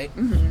paper, right?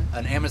 Mm-hmm.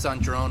 An Amazon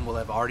drone will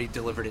have already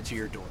delivered it to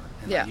your door.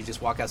 And like, you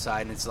just walk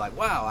outside and it's like,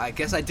 wow, I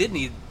guess I did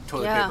need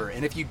toilet paper.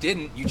 And if you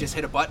didn't, you just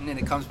hit a button and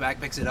it comes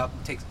back, picks it up,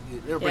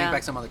 it'll bring it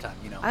back some other time,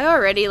 I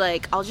already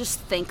I'll just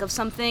think of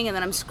something and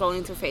then I'm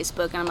scrolling through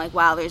Facebook and I'm like,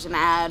 wow, there's an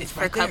ad for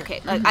right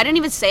cupcake. Like, I didn't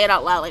even say it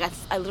out loud. Like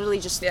I literally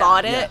just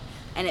thought it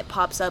and it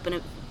pops up and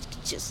it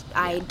just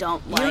I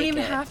don't like it. You don't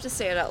even have to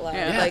say it out loud.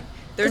 Yeah. Like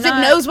because it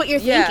knows what you're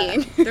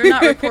thinking. They're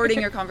not recording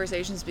your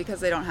conversations because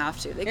they don't have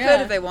to. They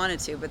could if they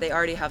wanted to, but they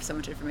already have so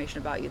much information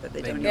about you that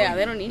they don't need. Yeah,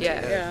 they don't need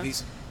to.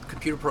 These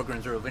computer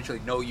programs will eventually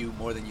know you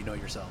more than you know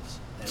yourselves.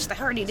 They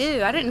already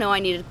do. I didn't know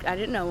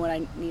what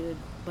I needed,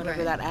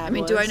 whatever that ad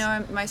was. Do I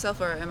know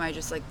myself, or am I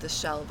just like the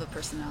shell of a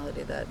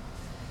personality that,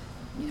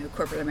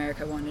 corporate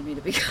America wanted me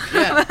to become?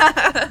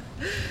 Yeah.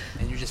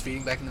 And you're just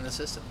feeding back into the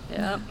system.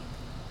 Yeah.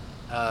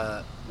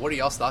 What are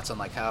y'all's thoughts on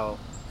like how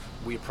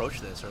we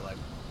approach this, or like,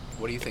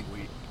 where do you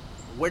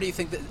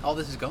think that all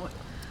this is going? Like,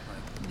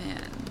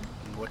 Man.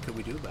 And what could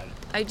we do about it?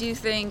 I do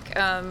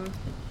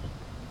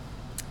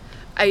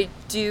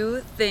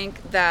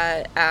think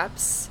that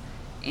apps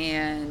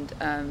and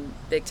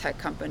big tech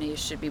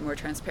companies should be more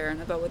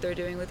transparent about what they're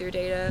doing with your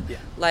data. Yeah.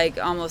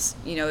 Like almost,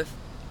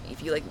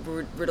 if you like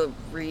were to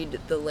read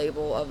the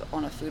label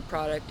on a food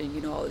product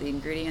and all the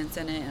ingredients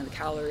in it and the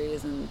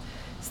calories and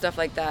stuff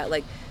like that,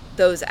 like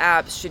those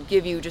apps should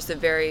give you just a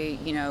very,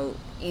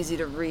 easy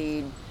to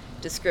read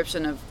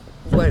description of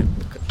what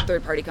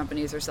third-party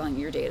companies are selling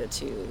your data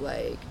to.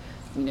 Like,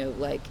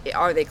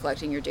 are they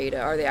collecting your data?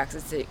 Are they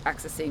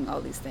accessing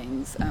all these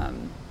things?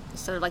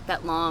 Sort of like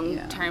that long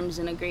terms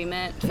and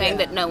agreement thing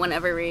that no one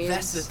ever reads.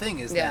 That's the thing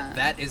is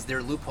that is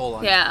their loophole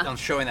on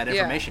showing that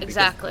information.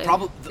 Exactly.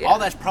 All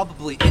that's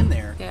probably in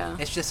there. Yeah.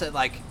 It's just that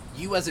like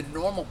you as a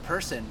normal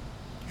person,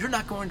 you're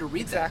not going to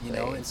read that,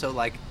 and so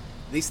like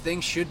these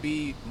things should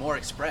be more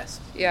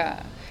expressed.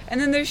 Yeah. And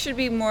then there should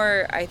be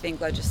more, I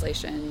think,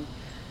 legislation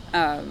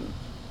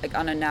like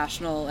on a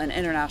national and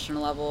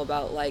international level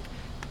about like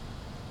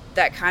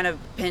that kind of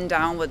pin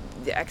down what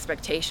the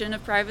expectation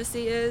of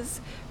privacy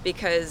is,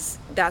 because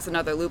that's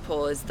another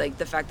loophole is like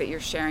the fact that you're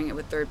sharing it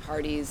with third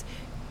parties.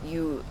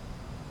 You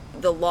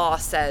the law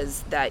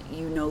says that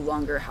you no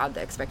longer have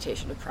the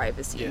expectation of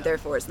privacy, and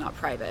therefore it's not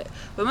private.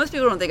 But most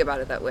people don't think about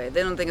it that way.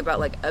 They don't think about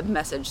like a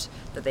message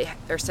that they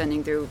are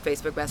sending through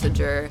Facebook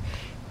Messenger.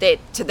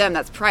 To them,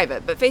 that's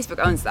private, but Facebook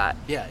owns that.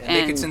 Yeah, and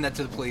they can send that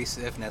to the police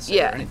if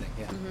necessary or anything.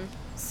 Yeah. Mm-hmm.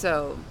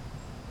 So,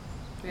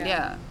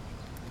 yeah.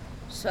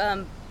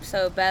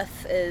 So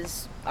Beth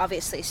is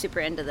obviously super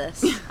into this.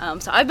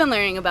 So I've been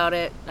learning about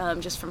it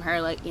just from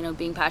her, like, you know,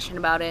 being passionate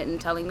about it and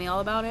telling me all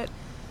about it.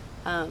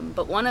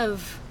 But one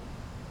of,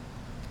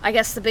 I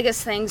guess, the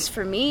biggest things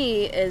for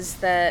me is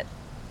that,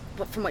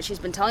 from what she's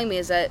been telling me,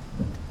 is that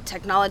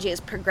technology is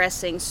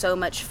progressing so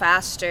much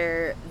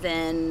faster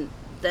than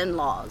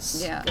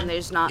laws. Yeah. And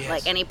there's not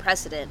like any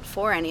precedent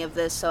for any of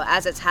this. So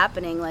as it's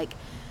happening, like,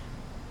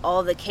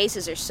 all the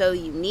cases are so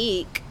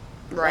unique.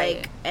 Right.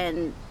 Like,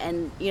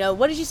 and you know,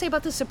 what did you say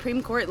about the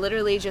Supreme Court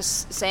literally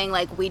just saying,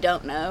 like, we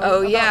don't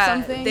know about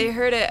something? They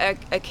heard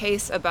a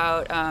case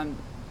about a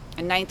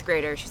 9th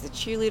grader. She's a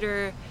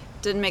cheerleader,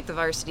 didn't make the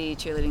varsity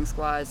cheerleading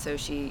squad, so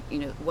she, you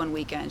know, one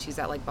weekend she's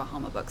at like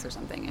Bahama Books or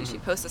something, and she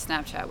posts a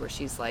Snapchat where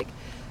she's like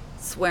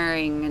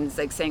swearing and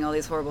like saying all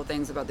these horrible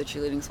things about the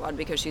cheerleading squad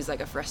because she's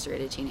like a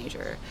frustrated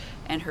teenager,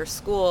 and her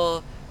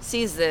school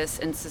sees this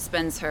and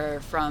suspends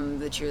her from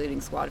the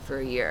cheerleading squad for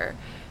a year.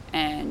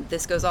 And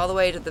this goes all the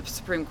way to the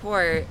Supreme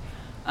Court.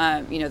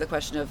 You know, the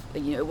question of,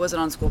 you know, it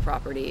wasn't on school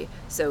property,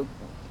 so,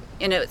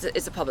 and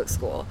it's a public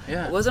school.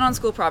 Yeah. It wasn't on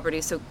school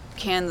property, so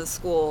can the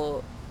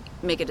school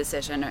make a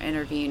decision or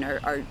intervene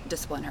or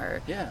discipline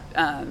her? Yeah.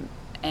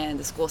 And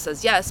the school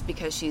says yes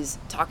because she's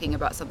talking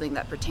about something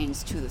that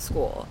pertains to the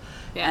school.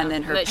 Yeah, and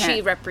then her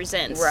she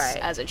represents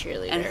as a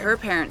cheerleader. And her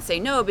parents say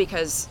no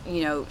because,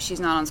 you know, she's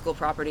not on school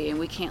property and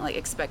we can't like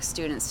expect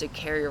students to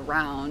carry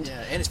around.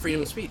 Yeah, and it's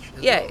freedom of speech.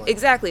 Yeah, well,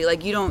 exactly.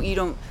 Like you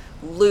don't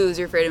lose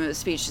your freedom of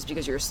speech just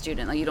because you're a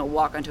student. Like you don't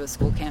walk onto a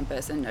school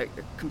campus and are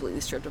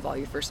completely stripped of all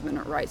your First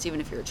Amendment rights, even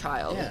if you're a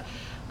child. Yeah.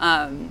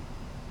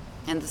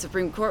 And the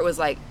Supreme Court was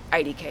like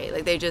IDK.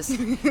 Like they just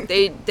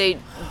they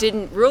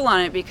didn't rule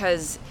on it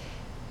because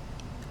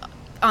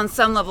on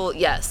some level,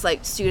 yes,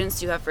 like students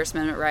do have First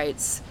Amendment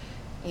rights.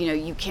 You know,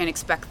 you can't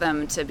expect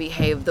them to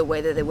behave the way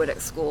that they would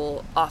at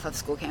school, off of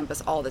school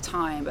campus all the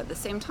time. But at the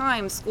same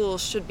time,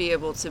 schools should be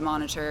able to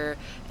monitor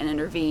and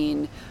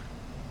intervene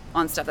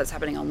on stuff that's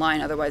happening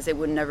online. Otherwise, they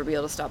would never be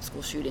able to stop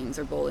school shootings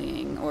or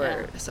bullying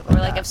or stuff like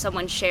that. Or like if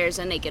someone shares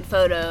a naked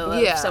photo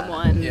of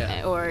someone,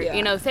 or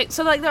you know,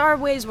 so like there are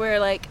ways where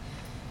like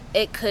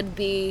it could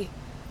be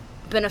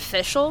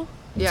beneficial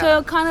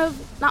to kind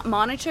of not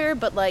monitor,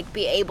 but like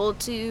be able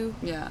to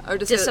or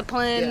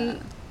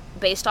discipline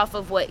based off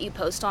of what you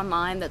post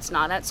online that's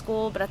not at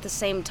school. But at the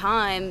same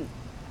time,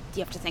 you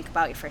have to think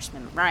about your First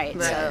Amendment rights.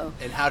 Right. So,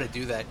 and how to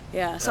do that.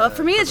 Yeah. So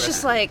for me, it's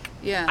just like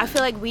I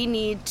feel like we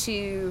need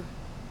to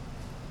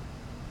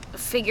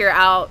figure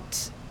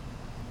out,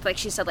 like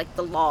she said, like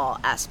the law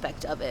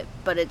aspect of it,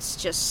 but it's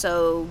just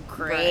so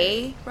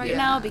gray right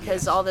now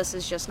because all this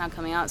is just not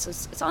coming out. So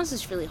it's honestly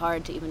just really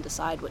hard to even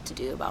decide what to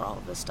do about all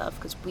of this stuff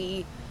because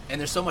and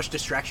there's so much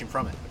distraction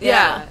from it.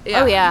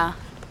 Oh yeah,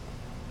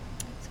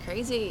 it's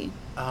crazy.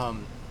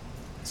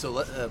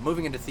 So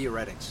moving into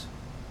theoretics,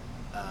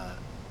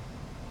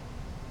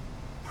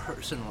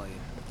 personally,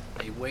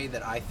 a way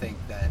that I think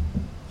that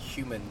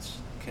humans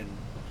can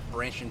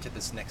branch into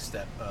this next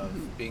step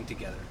of being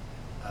together,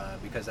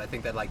 because I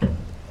think that, like,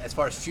 as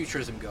far as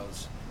futurism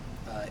goes,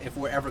 if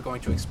we're ever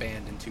going to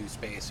expand into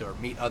space or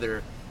meet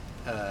other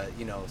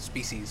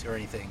species or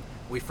anything,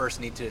 we first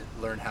need to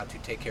learn how to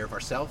take care of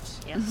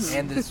ourselves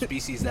and the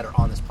species that are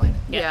on this planet.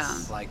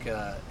 Yes. Like,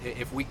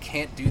 if we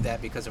can't do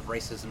that because of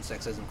racism,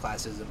 sexism,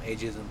 classism,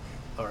 ageism,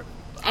 or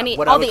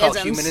what I would call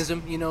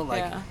humanism, you know,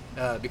 like,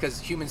 because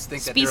humans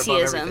think that they're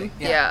above everything.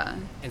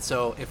 And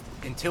so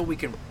until we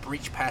can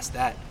reach past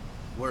that,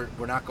 we're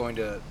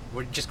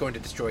just going to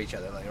destroy each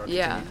other, like, or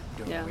continue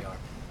doing what we are.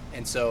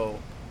 And so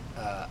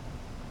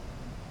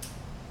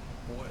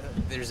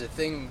there's a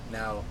thing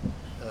now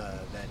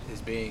that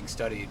is being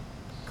studied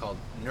called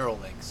neural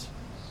links,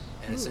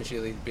 and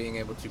essentially being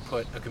able to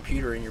put a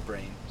computer in your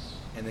brain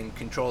and then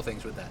control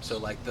things with that. So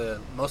like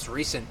the most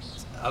recent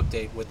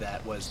update with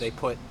that was they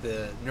put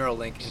the neural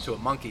link into a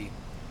monkey,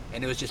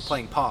 and it was just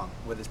playing Pong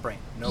with its brain.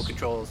 No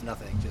controls,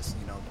 nothing. Just,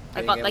 you know.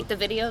 I thought like the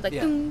video, like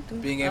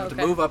being able to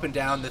move up and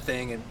down the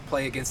thing and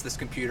play against this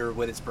computer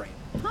with its brain.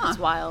 It's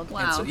wild.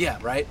 Wow. And so,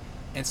 right?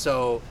 And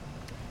so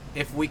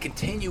if we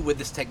continue with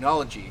this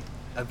technology,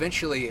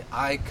 eventually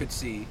I could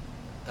see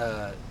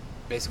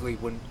basically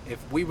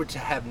if we were to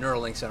have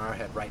neural links in our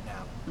head right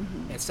now,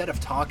 instead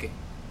of talking,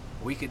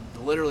 we could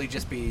literally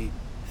just be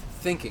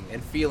thinking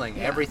and feeling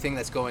everything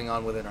that's going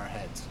on within our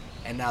heads.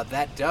 And now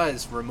that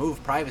does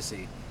remove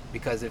privacy,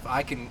 because if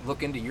I can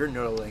look into your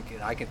neural link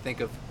and I can think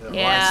of, or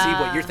I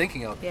see what you're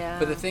thinking of.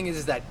 But the thing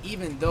is that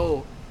even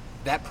though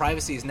that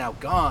privacy is now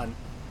gone,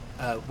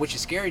 which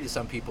is scary to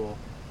some people,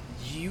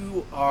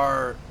 you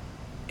are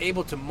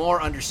able to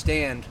more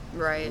understand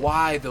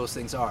why those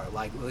things are.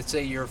 Like, let's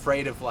say you're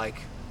afraid of like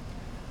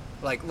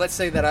let's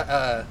say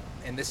that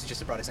and this is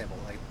just a broad example,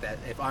 like that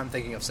if I'm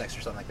thinking of sex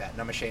or something like that,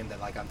 and I'm ashamed that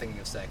like I'm thinking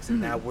of sex,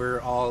 and now we're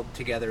all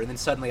together, and then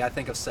suddenly I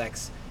think of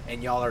sex,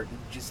 and y'all are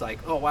just like,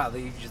 oh wow,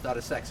 you just thought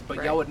of sex,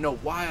 but y'all would know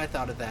why I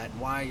thought of that, and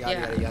why yada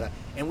yada yada,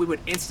 and we would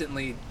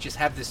instantly just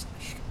have this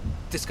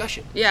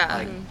discussion. Yeah.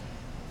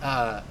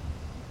 Like,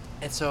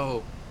 and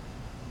so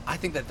I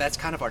think that that's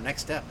kind of our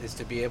next step, is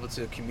to be able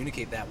to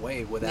communicate that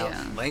way without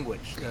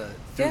language,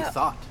 through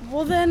thought.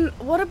 Well then,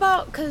 what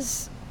about,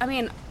 because, I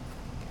mean,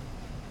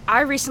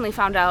 I recently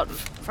found out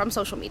from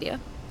social media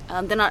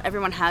that not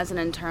everyone has an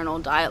internal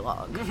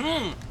dialogue.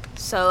 Mm-hmm.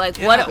 So, like,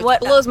 what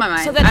blows my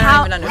mind. So then I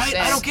how, don't even understand.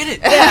 Right? I don't get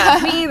it. Yeah,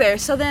 me either.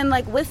 So then,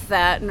 like, with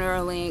that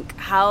Neuralink,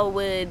 how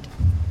would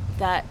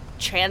that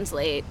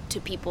translate to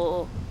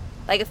people,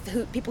 like,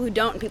 people who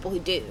don't and people who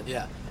do?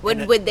 Yeah.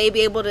 Would they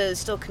be able to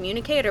still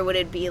communicate, or would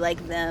it be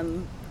like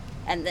them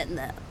and then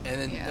them?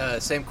 And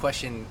then same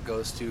question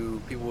goes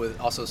to people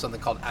with also something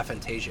called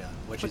aphantasia,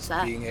 which What's is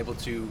that? being able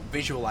to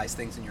visualize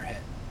things in your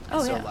head.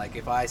 Oh, so yeah. like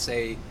if I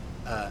say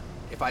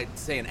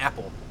an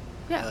apple,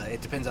 Yeah.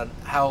 it depends on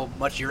how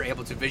much you're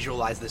able to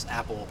visualize this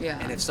apple. Yeah.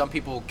 And if some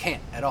people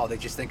can't at all, they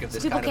just think of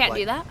this People kind of can't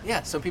like, do that?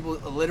 Yeah, some people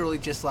literally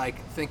just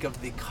like think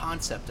of the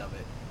concept of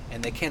it,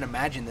 and they can't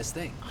imagine this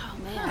thing. Oh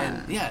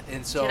man.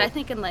 And so Dude, I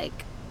think in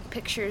like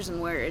pictures and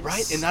words.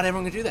 right, and not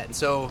everyone can do that, and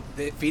so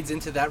it feeds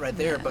into that right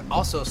there. But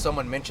also,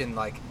 someone mentioned,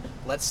 like,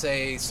 let's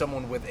say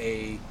someone with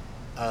a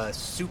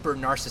super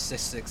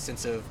narcissistic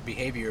sense of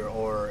behavior,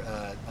 or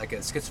like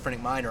a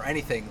schizophrenic mind, or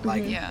anything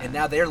like, and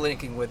now they're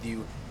linking with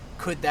you.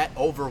 Could that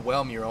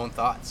overwhelm your own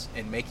thoughts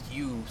and make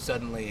you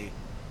suddenly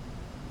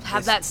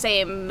have that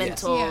same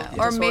mental or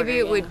disorder, maybe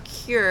it would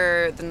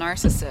cure the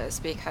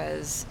narcissist,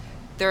 because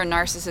they're a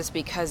narcissist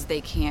because they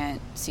can't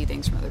see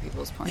things from other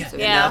people's points of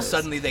view. And now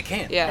suddenly they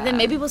can. Yeah. And then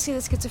maybe we'll see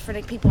the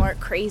schizophrenic people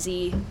aren't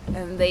crazy,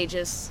 and they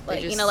just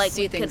like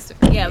see things could,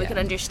 differently. we could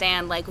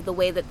understand like the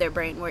way that their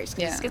brain works.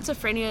 Because Yeah.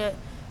 schizophrenia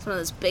is one of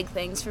those big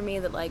things for me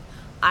that like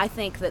I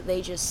think that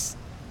they just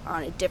are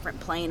on a different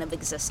plane of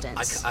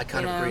existence. I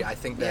kind of agree. I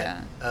think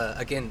that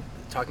again,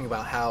 talking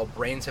about how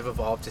brains have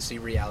evolved to see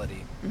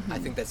reality, I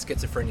think that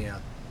schizophrenia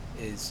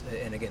is,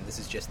 and again, this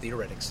is just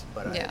theoretics,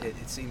 but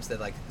it seems that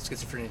like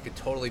schizophrenia could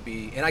totally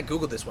be, and I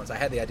googled this once, I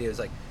had the idea, it was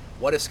like,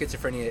 what if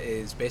schizophrenia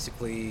is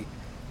basically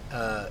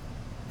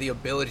the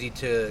ability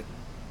to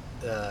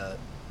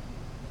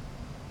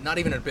not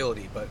even an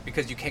ability, but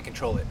because you can't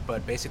control it,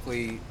 but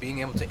basically being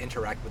able to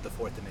interact with the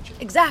fourth dimension.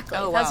 Exactly.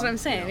 Oh, That's wow. what I'm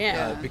saying. You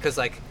know, Yeah. because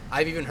like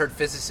I've even heard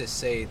physicists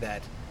say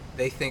that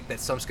they think that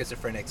some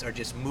schizophrenics are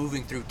just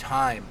moving through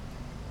time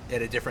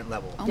at a different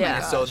level. Oh Yeah. my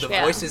And so gosh. the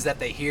Yeah. voices that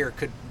they hear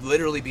could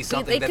literally be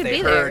something they that could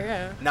they be heard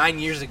there, 9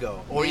 years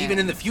ago, or Yeah. even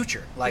in the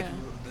future. Like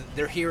Yeah.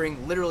 they're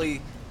hearing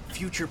literally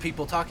future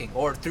people talking,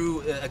 or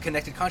through a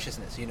connected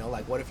consciousness. You know,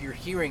 like what if you're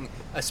hearing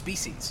a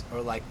species,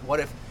 or like what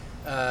if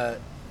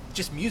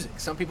just music?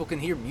 Some people can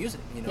hear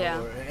music, you know,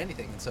 or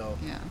anything. And so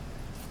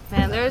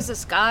Man, there was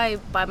this guy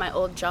by my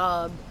old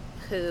job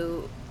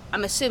who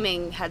I'm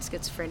assuming had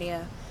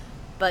schizophrenia,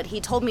 but he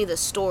told me this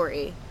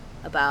story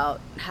about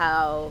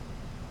how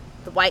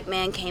the white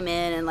man came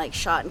in and like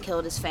shot and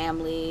killed his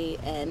family,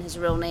 and his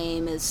real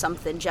name is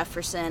something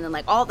Jefferson, and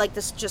like all like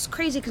this just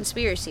crazy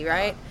conspiracy,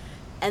 right?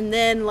 And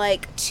then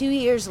like 2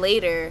 years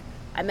later,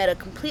 I met a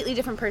completely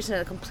different person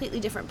at a completely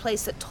different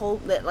place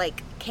that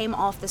like came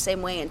off the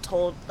same way and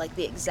told like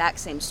the exact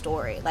same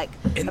story. Like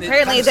And it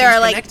apparently kind of there seems are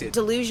like connected.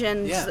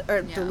 delusions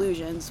or Yeah.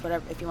 delusions,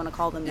 whatever if you want to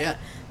call them Yeah.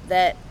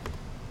 that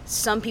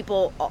some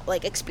people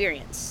like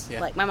experience. Yeah.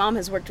 Like my mom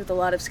has worked with a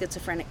lot of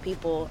schizophrenic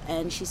people,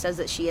 and she says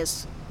that she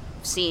has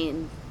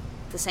seen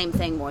the same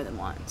thing more than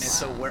once. And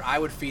so where I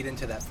would feed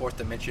into that fourth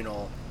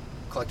dimensional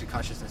collective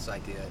consciousness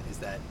idea is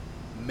that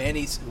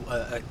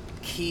a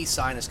key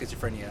sign of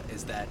schizophrenia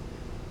is that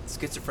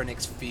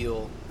schizophrenics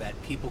feel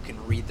that people can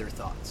read their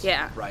thoughts.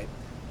 Yeah. Right?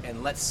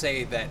 And let's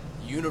say that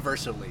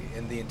universally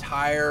in the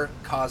entire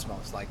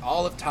cosmos, like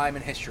all of time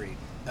and history,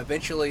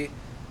 eventually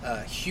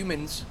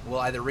humans will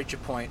either reach a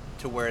point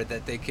to where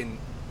that they can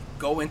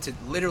go into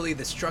literally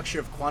the structure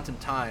of quantum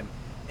time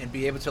and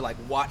be able to like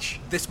watch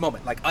this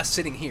moment, like us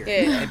sitting here,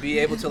 and be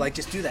able to like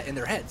just do that in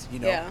their heads, you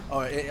know,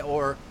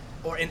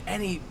 or in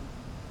any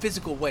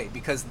physical way,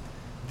 because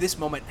this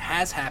moment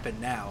has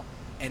happened now,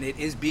 and it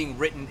is being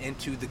written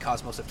into the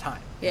cosmos of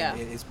time. Yeah.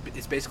 And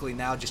it's basically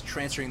now just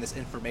transferring this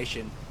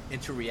information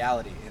into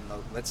reality.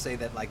 And let's say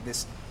that like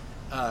this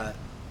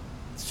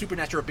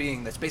supernatural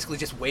being that's basically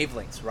just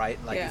wavelengths, right?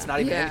 Like it's not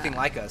even anything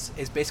like us,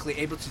 is basically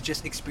able to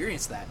just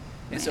experience that.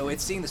 And so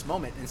it's seeing this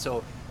moment. And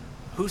so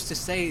who's to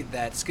say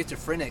that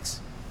schizophrenics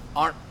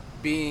aren't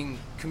being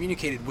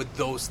communicated with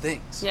those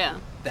things? Yeah.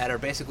 That are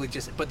basically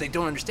just, but they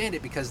don't understand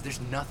it because there's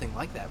nothing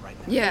like that right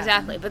now. Yeah.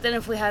 Exactly. But then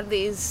if we had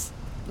these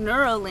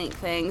Neuralink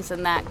things,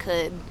 then that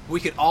could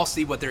We could all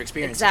see what they're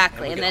experiencing.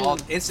 exactly, and we then could all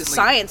instantly,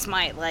 science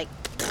might like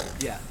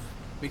yeah.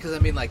 Because I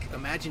mean, like,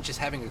 imagine just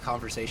having a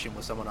conversation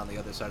with someone on the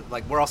other side.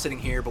 Like, we're all sitting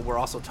here, but we're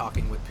also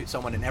talking with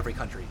someone in every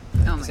country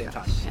at the same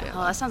time. Yeah.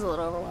 Oh, that sounds a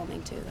little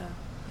overwhelming too,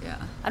 though.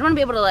 Yeah. I'd want to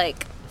be able to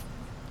like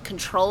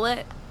control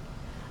it.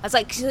 It's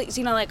like,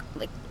 you know, like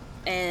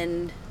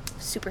and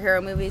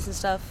superhero movies and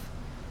stuff,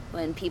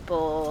 when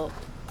people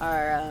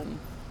are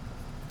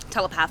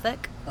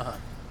telepathic,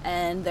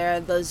 and there are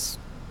those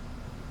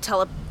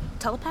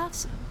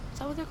telepaths. Is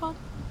that what they're called?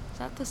 Is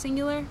that the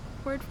singular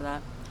word for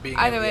that?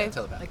 Either way,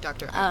 like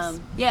Dr. X.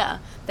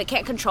 They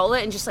can't control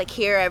it and just like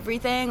hear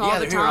everything all the time. Yeah,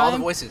 they're hearing all the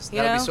voices.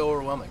 That would be so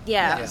overwhelming.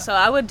 Yeah, so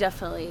I would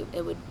definitely,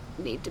 it would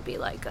need to be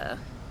like a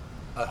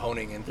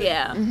honing in thing.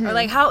 Yeah, or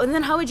like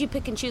how would you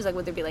pick and choose? Like,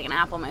 would there be like an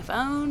app on my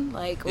phone?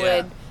 Like,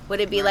 would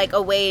it be like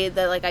a way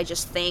that like I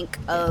just think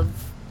of,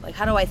 like,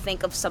 how do I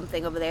think of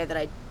something over there that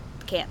I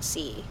can't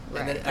see,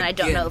 and I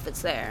don't know if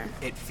it's there?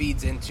 It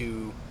feeds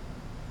into,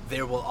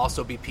 there will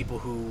also be people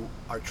who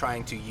are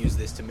trying to use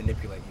this to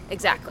manipulate you.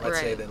 Exactly. Like,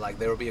 let's say that like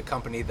there will be a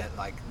company that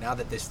like, now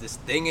that this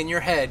thing in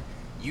your head,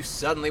 you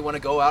suddenly want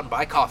to go out and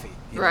buy coffee.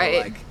 You know,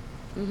 like,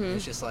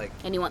 it's just like,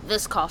 and you want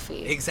this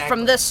coffee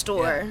from this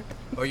store. Yeah.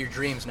 Or your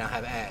dreams now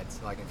have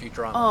ads, like in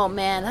Futurama. Oh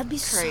man, that'd be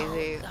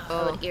crazy.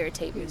 That would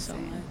irritate me so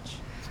much.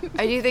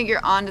 I do think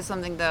you're onto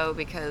something though,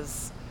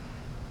 because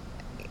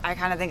I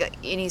kind of think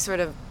any sort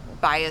of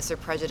bias or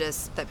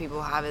prejudice that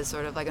people have is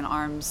sort of like an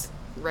arms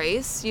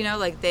race, you know,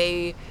 like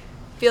they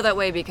feel that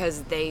way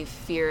because they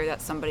fear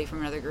that somebody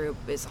from another group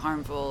is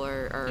harmful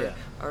or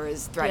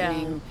is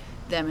threatening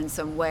them in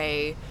some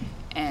way,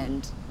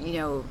 and you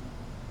know,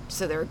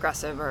 so they're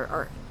aggressive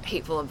or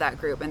hateful of that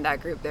group, and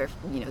that group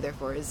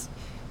therefore is,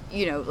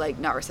 you know, like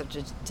not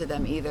receptive to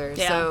them either.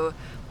 So,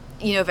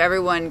 you know, if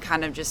everyone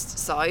kind of just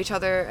saw each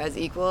other as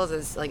equals,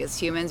 as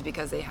humans,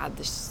 because they had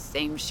the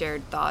same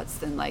shared thoughts,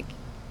 then like,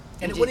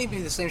 and it wouldn't even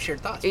be the same shared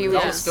thoughts. We would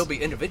all still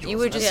be individuals. You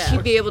would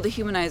just be able to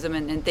humanize them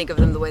and think of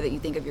them the way that you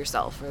think of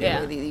yourself, or the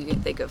way that you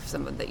can think of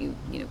someone that you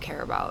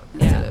care about.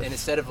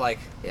 Instead of like,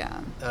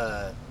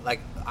 like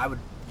I would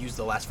use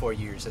the last 4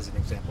 years as an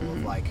example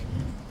of like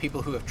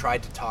people who have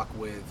tried to talk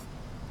with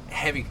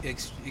heavy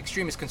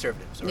extremist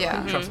conservatives or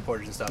like Trump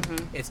supporters and stuff.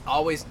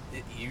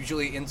 It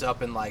usually ends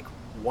up in like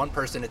one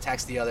person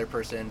attacks the other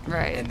person,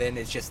 and then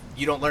it's just,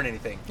 you don't learn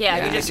anything.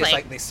 You're just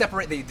like they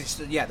separate.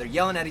 They're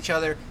yelling at each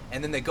other,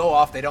 and then they go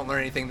off. They don't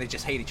learn anything. They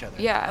just hate each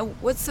other. Yeah.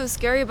 What's so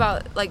scary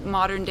about like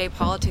modern day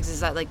politics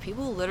is that like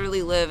people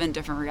literally live in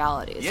different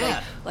realities.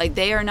 Yeah. Like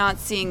they are not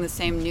seeing the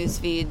same news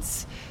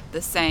feeds,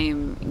 the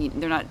same,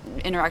 they're not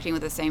interacting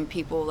with the same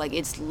people. Like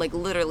it's like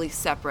literally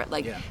separate.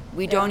 Like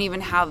we don't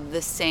even have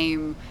the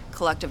same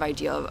collective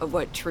idea of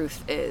what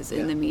truth is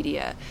in the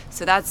media.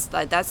 So that's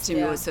to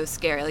me what's so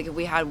scary. Like if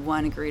we had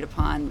one agreed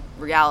upon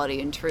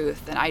reality and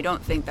truth, then I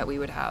don't think that we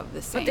would have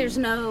the same. But there's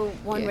no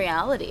one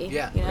reality.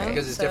 Yeah, you know?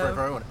 Because it's different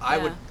for everyone. I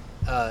would,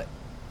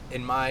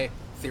 in my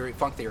theory,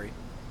 funk theory,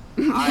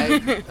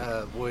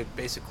 I would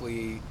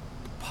basically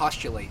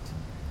postulate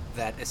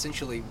that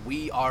essentially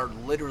we are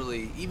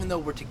literally, even though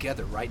we're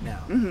together right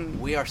now,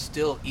 we are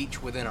still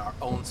each within our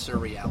own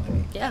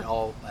surreality at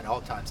all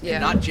times.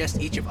 And not just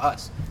each of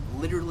us.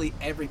 Literally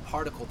every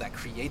particle that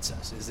creates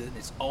us is in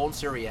its own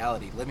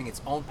surreality, living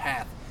its own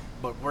path,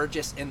 but we're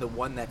just in the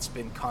one that's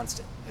been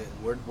constant.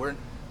 We're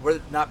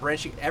not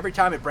branching. Every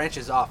time it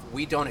branches off,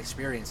 we don't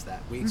experience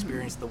that. We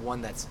experience the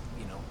one that's,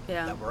 you know,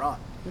 that we're on.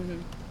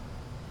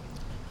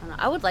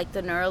 I would like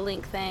the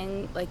Neuralink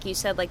thing, like you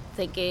said, like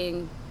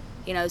thinking,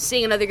 you know,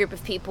 seeing another group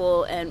of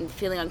people and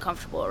feeling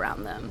uncomfortable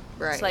around them.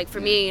 Right. So like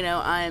for me, you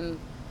know, I'm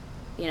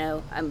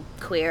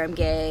queer, I'm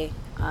gay,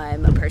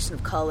 I'm a person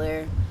of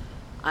color.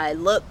 I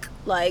look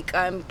like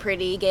I'm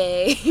pretty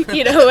gay,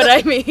 you know what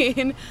I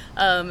mean?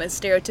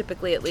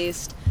 Stereotypically at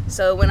least.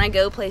 So when I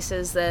go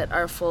places that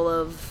are full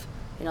of,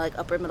 you know, like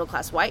upper middle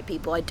class white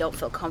people, I don't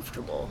feel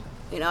comfortable.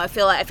 You know, I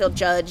feel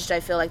judged. I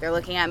feel like they're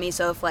looking at me.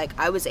 So if like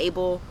I was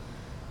able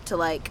to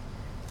like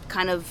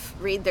kind of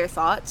read their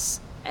thoughts,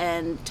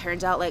 and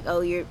turns out like,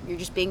 oh, you're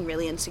just being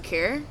really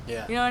insecure.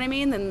 Yeah. You know what I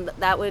mean? Then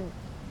that would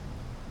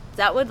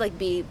like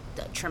be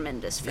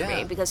tremendous for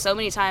me, because so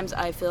many times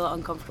I feel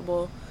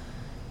uncomfortable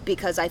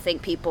because I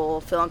think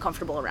people feel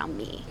uncomfortable around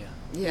me.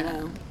 Yeah. You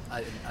know?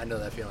 I know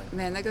that feeling.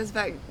 Man, that goes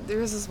back. There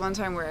was this one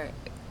time where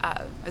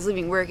I was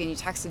leaving work and you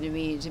texted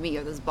me to meet you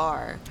at this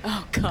bar.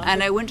 Oh, God.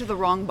 And I went to the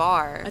wrong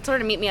bar. I told her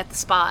to meet me at the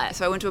Spot.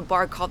 So I went to a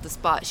bar called the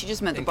Spot. She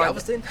just meant the in bar.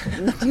 Galveston?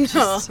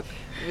 No.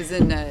 It was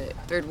in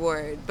Third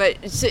Ward. But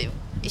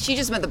she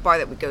just meant the bar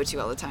that we go to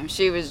all the time.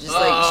 She was just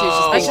like, she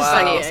was just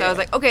funny. Yeah, so I was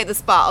like, okay, the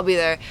Spot, I'll be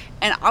there.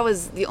 And I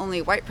was the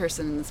only white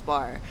person in this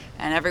bar.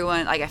 And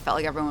everyone, like, I felt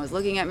like everyone was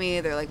looking at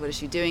me. They're like, what is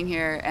she doing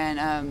here? And,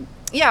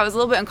 I was a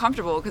little bit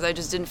uncomfortable because I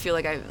just didn't feel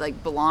like I,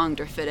 like, belonged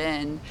or fit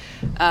in.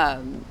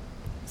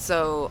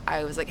 So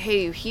I was like,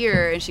 hey, you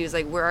here? And she was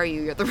like, where are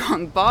you? You're at the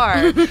wrong bar.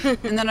 And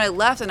then I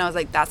left and I was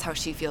like, that's how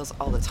she feels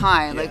all the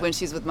time. Like when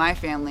she's with my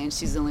family and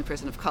she's the only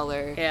person of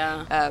color.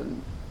 Yeah.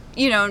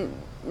 You know,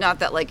 not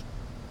that like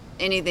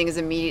anything is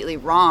immediately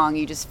wrong.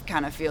 You just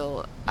kind of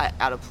feel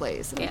out of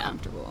place and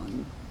uncomfortable.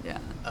 And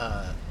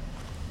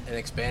and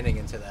expanding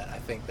into that, I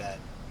think that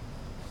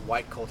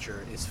white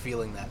culture is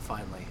feeling that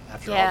finally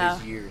after all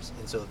these years.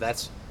 And so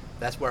that's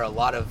where a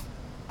lot of,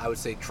 I would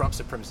say, Trump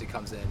supremacy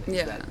comes in.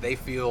 Is that they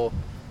feel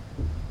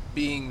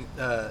being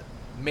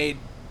made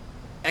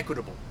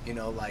equitable, you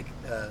know, like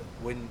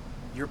when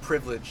you're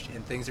privileged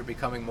and things are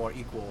becoming more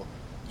equal,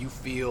 you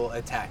feel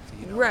attacked,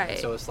 you know. Right. And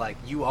so it's like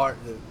you are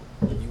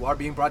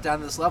being brought down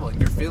to this level, and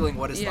you're feeling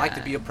what it's like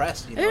to be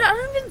oppressed. You know? I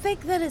don't even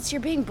think that it's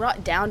you're being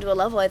brought down to a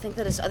level. I think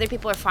that it's other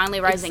people are finally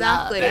rising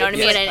Exactly. up. You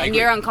know what I mean? And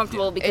you're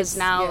uncomfortable because It's-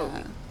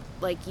 now,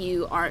 like,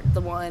 you aren't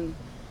the one.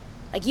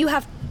 Like, you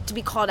have to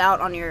be called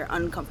out on your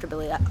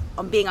uncomfortability,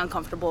 on being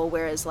uncomfortable,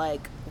 whereas,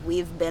 like,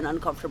 we've been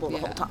uncomfortable the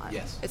whole time.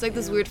 Yes. It's like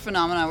this weird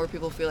phenomenon where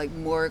people feel like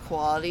more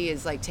equality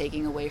is like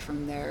taking away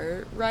from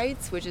their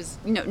rights, which is,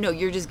 no,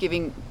 you're just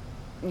giving,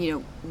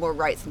 more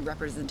rights and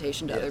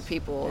representation to other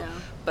people. Yeah.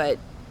 But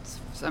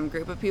some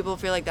group of people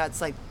feel like that's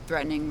like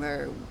threatening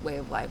their way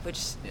of life, which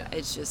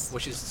it's just...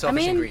 Which is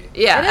selfish and greedy.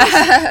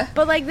 Yeah.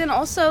 But, like, then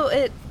also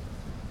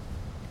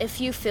if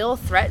you feel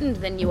threatened,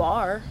 then you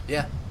are.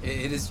 Yeah,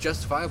 it is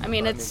justifiable. I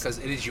mean, it's... because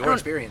it is your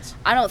experience.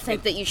 I don't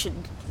think that you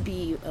should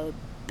be a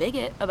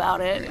bigot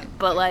about it,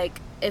 but, like,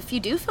 if you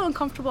do feel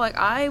uncomfortable, like,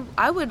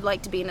 I would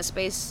like to be in a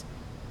space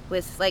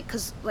with, like,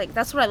 because, like,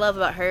 that's what I love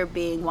about her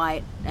being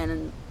white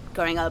and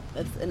growing up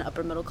with an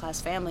upper middle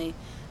class family.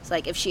 It's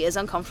like, if she is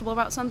uncomfortable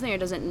about something or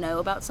doesn't know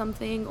about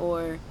something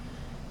or,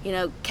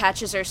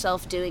 catches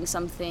herself doing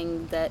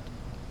something that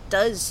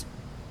does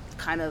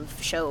kind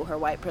of show her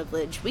white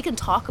privilege, we can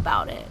talk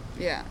about it.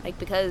 Yeah. Like,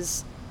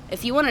 because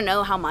if you want to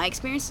know how my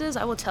experience is,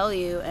 I will tell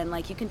you, and,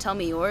 like, you can tell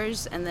me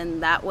yours, and then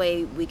that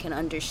way we can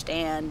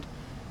understand,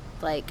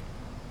 like,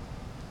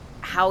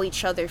 how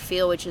each other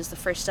feel, which is the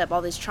first step.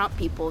 All these Trump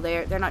people,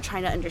 they're not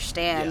trying to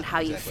understand how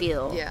you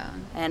feel. Yeah.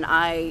 And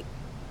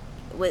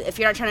if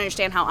you're not trying to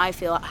understand how I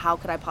feel, how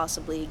could I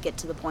possibly get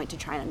to the point to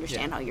try and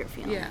understand how you're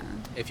feeling? Yeah.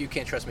 If you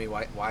can't trust me,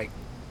 why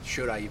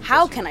should I even?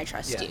 How trust can you? I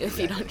trust Yeah, you if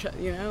you don't trust?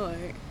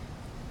 Like.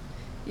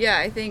 Yeah,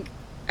 I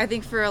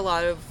think for a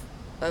lot of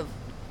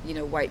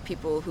white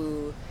people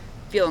who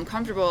feel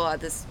uncomfortable at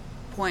this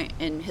point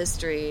in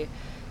history,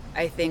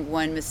 I think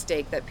one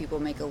mistake that people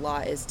make a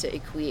lot is to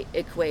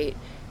equate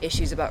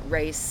issues about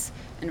race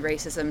and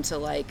racism to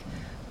like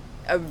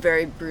a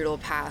very brutal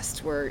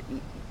past where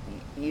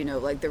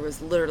like there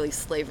was literally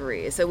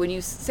slavery. So when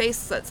you say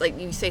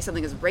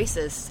something is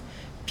racist,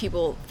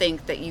 people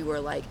think that you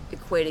are like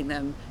equating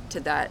them to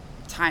that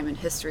time in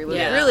history when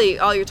really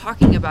all you're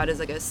talking about is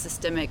like a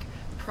systemic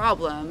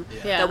problem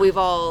that we've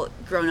all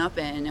grown up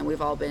in and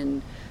we've all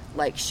been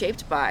like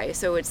shaped by.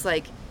 So it's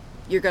like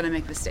you're gonna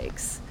make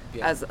mistakes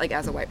as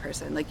a white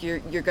person. Like you're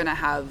gonna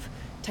have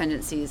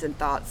tendencies and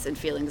thoughts and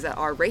feelings that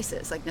are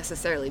racist, like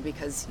necessarily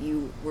because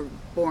you were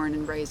born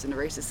and raised in a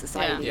racist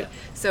society. Yeah.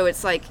 So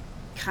it's like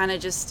kind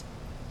of just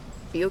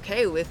be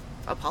okay with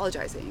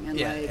apologizing and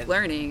like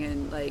learning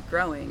and like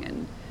growing.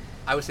 And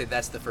I would say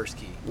that's the first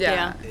key.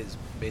 Is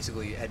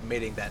basically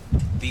admitting that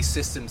these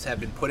systems have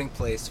been put in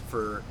place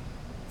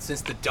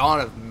since the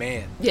dawn of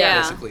man.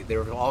 Basically,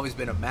 there have always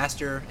been a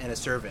master and a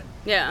servant.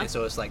 And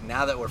so it's like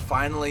now that we're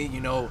finally,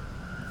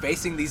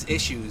 facing these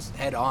issues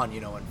head on,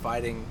 and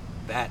fighting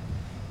that,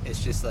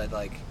 it's just that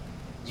like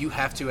you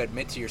have to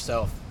admit to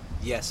yourself,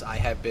 yes, I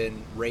have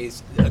been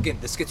raised, again,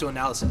 the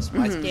schizoanalysis.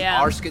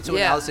 Our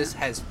schizoanalysis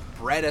has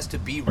bred us to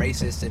be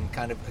racist and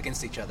kind of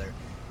against each other.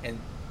 And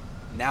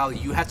now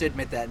you have to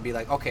admit that and be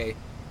like, okay,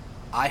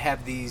 I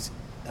have these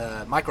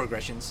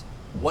microaggressions.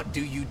 What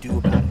do you do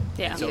about it?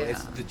 And so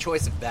it's the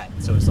choice of that.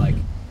 So it's like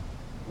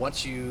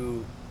once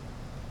you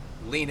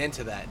lean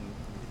into that, and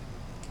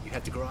you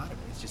have to grow out of it.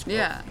 It's just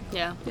growth,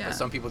 Because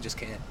some people just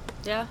can't.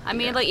 Yeah, I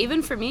mean, like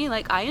even for me,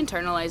 like I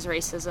internalize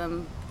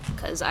racism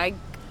because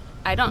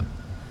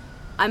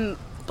I'm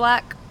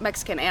Black,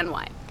 Mexican, and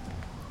white.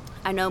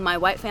 I know my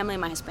white family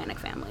and my Hispanic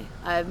family.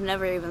 I've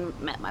never even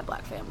met my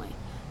Black family.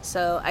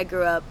 So I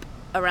grew up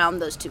around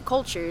those two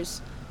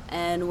cultures,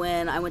 and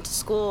when I went to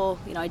school,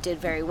 I did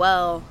very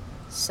well.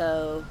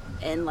 So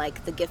in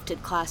like the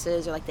gifted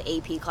classes or like the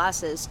AP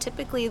classes,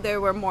 typically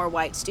there were more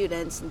white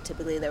students, and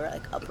typically they were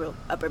like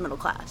upper middle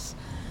class.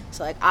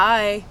 So like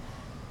I,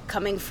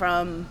 coming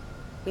from,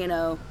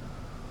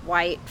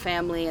 white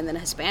family and then a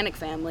Hispanic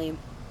family,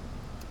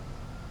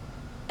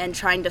 and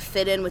trying to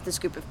fit in with this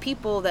group of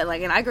people that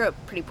like, and I grew up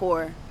pretty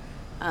poor,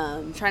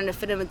 trying to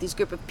fit in with these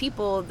group of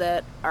people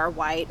that are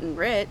white and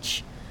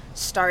rich,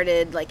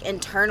 started like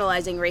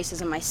internalizing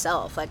racism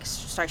myself. Like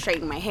started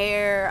straightening my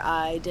hair.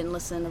 I didn't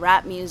listen to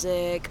rap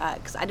music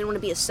because I didn't want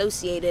to be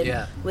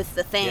associated with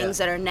the things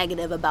that are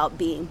negative about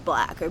being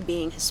Black or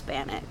being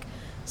Hispanic.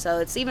 So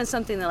it's even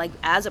something that like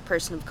as a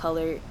person of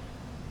color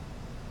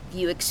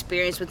you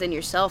experience within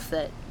yourself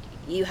that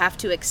you have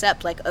to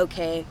accept, like,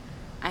 okay,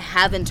 I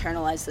have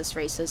internalized this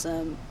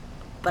racism,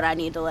 but I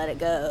need to let it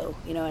go,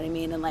 you know what I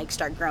mean, and like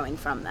start growing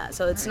from that.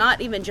 So it's not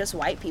even just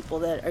white people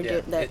that are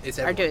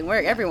doing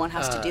work. Everyone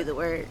has to do the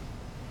work.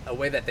 A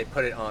way that they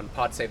put it on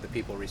Pod Save the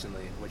People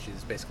recently, which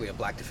is basically a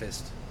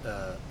Blactifist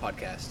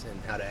podcast,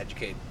 and how to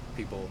educate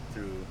people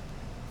through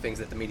things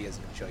that the media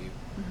doesn't show you,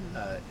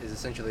 is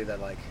essentially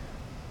that like,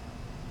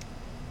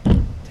 dang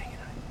it,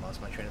 I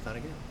lost my train of thought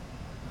again.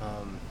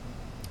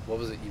 What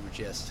was it you were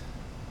just?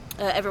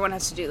 Everyone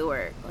has to do the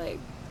work, like.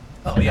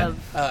 Oh yeah.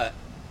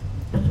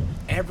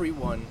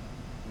 Everyone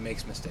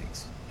makes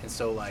mistakes, and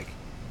so like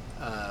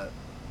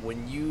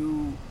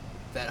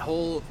that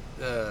whole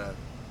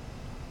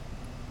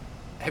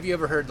have you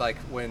ever heard like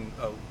when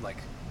like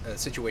a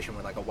situation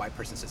where like a white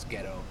person says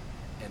ghetto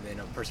and then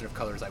a person of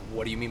color is like,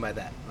 what do you mean by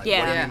that? Like,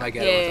 what do you mean by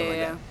ghetto? Or something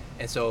like that.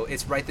 And so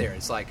it's right there.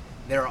 It's like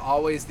there are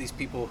always these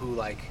people who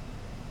like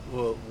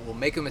will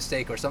make a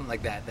mistake or something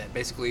like that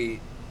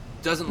basically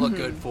doesn't look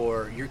good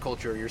for your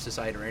culture or your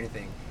society or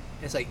anything.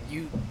 And it's like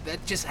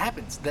that just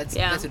happens. That's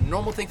a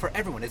normal thing for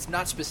everyone. It's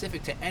not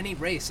specific to any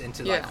race, and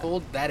to like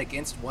hold that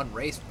against one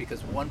race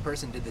because one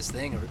person did this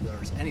thing or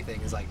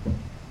anything is like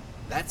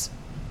that's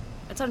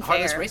unfair.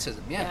 Heartless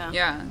racism.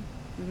 Yeah.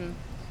 Mm-hmm.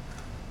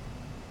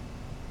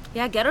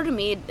 Yeah, ghetto to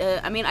me,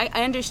 I mean,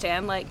 I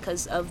understand, like,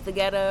 because of the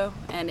ghetto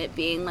and it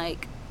being,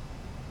 like,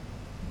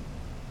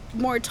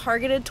 more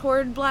targeted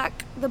toward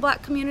the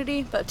black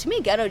community, but to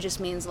me, ghetto just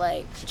means,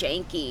 like,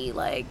 janky,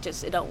 like,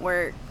 just, it don't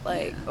work,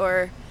 like,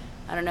 or,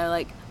 I don't know,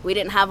 like, we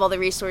didn't have all the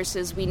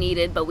resources we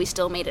needed, but we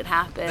still made it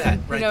happen. That,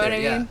 right, you know what I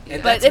mean?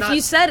 And but if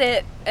you said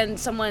it and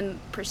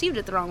someone perceived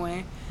it the wrong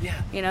way,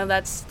 you know,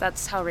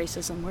 that's how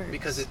racism works.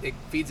 Because it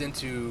feeds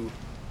into...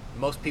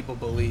 Most people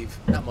believe,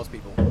 not most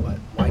people, but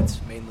whites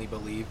mainly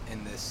believe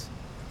in this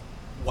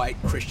white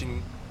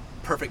Christian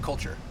perfect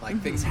culture.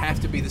 Like things have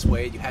to be this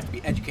way. You have to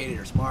be educated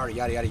or smart or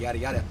yada yada yada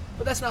yada.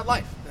 But that's not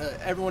life.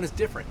 Everyone is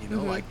different. You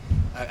know, like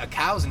a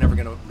cow's never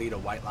going to lead a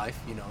white life.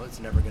 You know, it's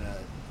never going to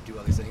do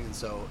all these things. And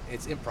so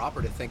it's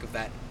improper to think of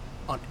that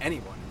on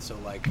anyone. And so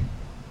like,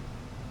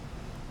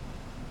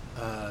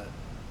 I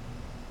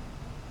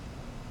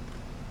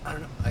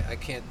don't know. I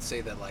can't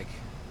say that like.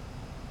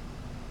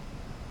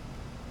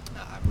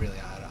 I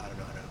don't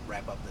know how to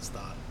wrap up this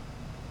thought,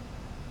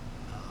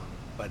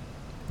 but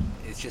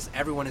it's just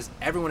everyone is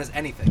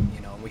anything,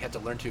 you know, and we have to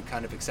learn to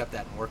kind of accept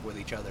that and work with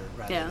each other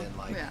rather than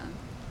like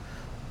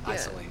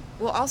isolate.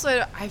 Well,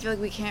 also I feel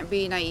like we can't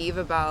be naive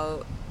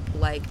about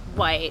like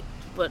white,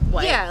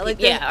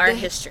 our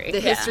history, the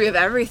history of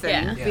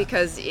everything,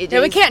 because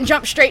we can't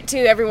jump straight to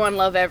everyone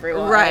love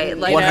everyone, right?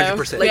 Like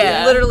 100%,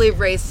 like literally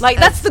race, like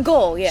that's the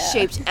goal,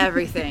 shaped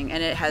everything,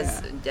 and it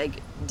has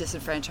like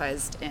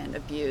disenfranchised and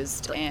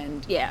abused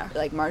and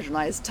like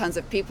marginalized tons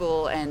of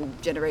people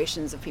and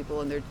generations of people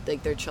and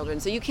their children.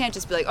 So you can't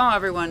just be like, oh,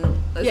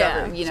 everyone is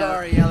over, you know.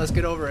 Sorry, let's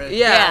get over it.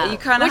 You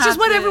kind of which is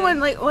what everyone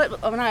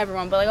not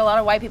everyone, but like a lot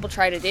of white people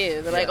try to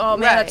do. They're like, oh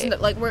man,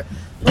 that's like we're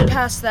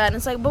past that, and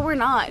it's like, but we're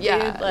not,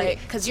 dude.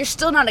 Like, because you're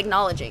still not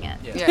acknowledging it.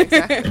 Yeah,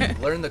 exactly.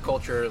 Learn the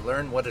culture,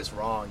 learn what is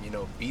wrong. You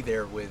know, be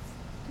there with,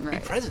 be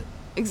present.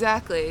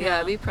 Exactly.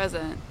 Yeah, be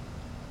present.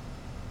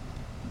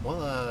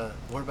 Well,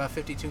 we're about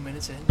 52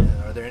 minutes in.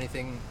 Are there any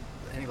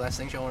last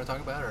things y'all want to talk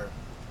about, or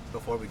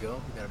before we go?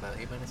 We got about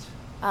 8 minutes.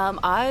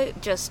 I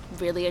just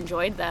really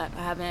enjoyed that.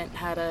 I haven't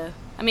had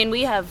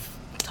we have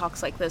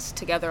talks like this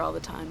together all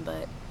the time,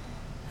 but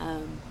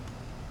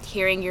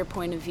hearing your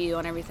point of view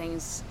on everything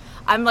is,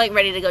 I'm like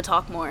ready to go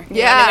talk more.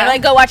 I'm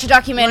like go watch a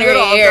documentary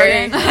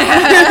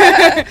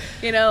or,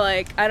 you know,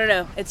 like, I don't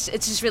know. It's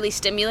just really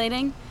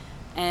stimulating.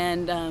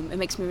 And it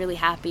makes me really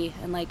happy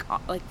and like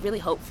really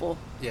hopeful.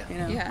 You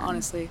know,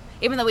 honestly.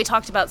 Even though we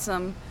talked about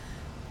some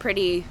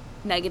pretty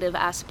negative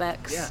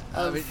aspects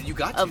of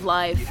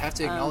life. You have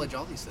to acknowledge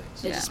all these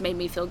things. It just made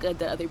me feel good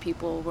that other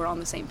people were on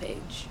the same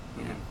page.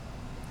 You know,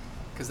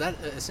 because that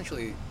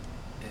essentially,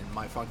 in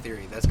my funk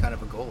theory, that's kind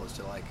of a goal, is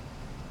to like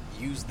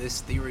use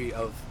this theory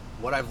of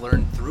what I've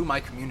learned through my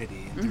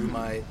community and through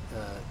my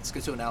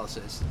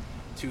schizoanalysis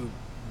to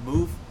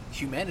move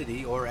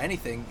humanity or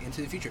anything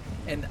into the future.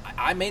 And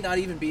I may not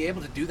even be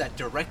able to do that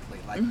directly.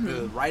 Like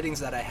the writings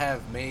that I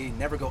have may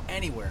never go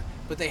anywhere,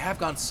 but they have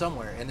gone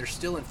somewhere and they're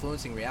still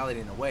influencing reality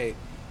in a way.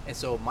 And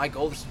so my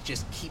goal is to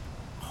just keep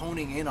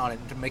honing in on it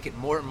and to make it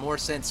more and more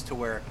sense to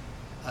where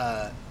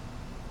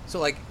so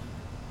like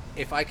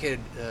if I could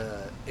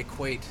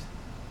equate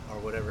or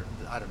whatever,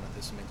 I don't know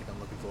the semantic I'm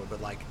looking for, but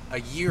like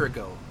a year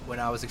ago when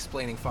I was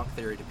explaining funk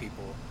theory to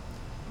people,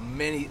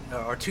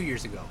 2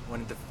 years ago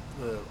when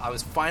I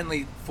was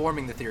finally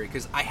forming the theory,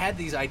 because I had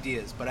these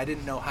ideas, but I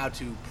didn't know how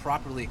to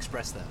properly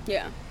express them.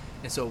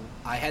 And so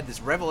I had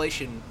this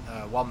revelation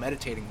while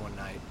meditating one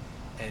night,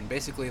 and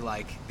basically,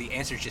 like, the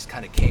answers just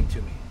kind of came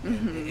to me.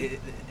 And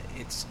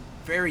it's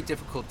very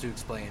difficult to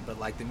explain, but,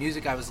 like, the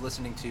music I was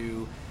listening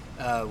to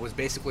was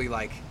basically,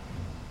 like,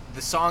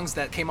 the songs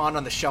that came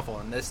on the shuffle,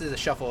 and this is a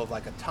shuffle of,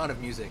 like, a ton of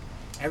music.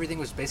 Everything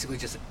was basically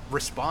just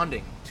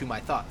responding to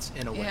my thoughts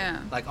in a way.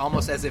 Like,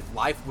 almost as if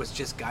life was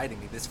just guiding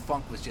me. This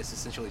funk was just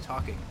essentially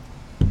talking.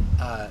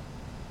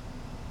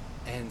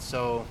 And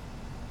so,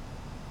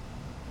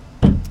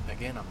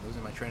 again, I'm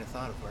losing my train of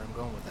thought of where I'm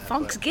going with that.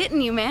 Funk's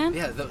getting you, man.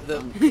 Yeah,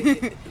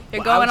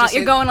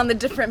 you're going on the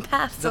different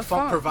paths. The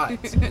funk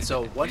provides. And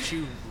so once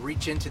you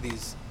reach into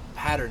these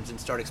patterns and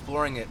start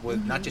exploring it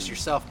with not just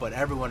yourself, but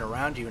everyone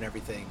around you and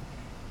everything,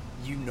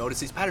 you notice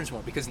these patterns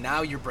more because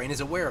now your brain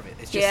is aware of it.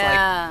 It's just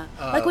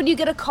like when you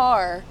get a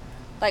car.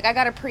 Like, I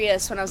got a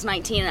Prius when I was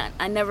 19.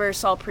 I never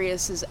saw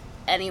Priuses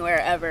anywhere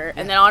ever.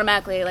 And then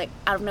automatically, like,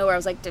 out of nowhere, I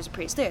was like, there's a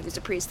Prius there, there's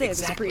a Prius there,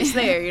 there's a Prius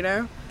there, you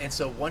know? And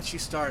so once you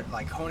start,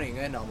 like, honing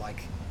in on,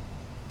 like,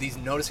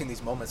 noticing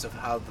these moments of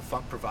how the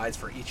funk provides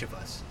for each of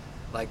us.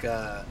 Like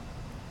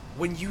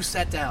when you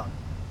sat down,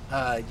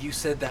 you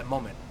said that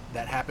moment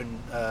that happened.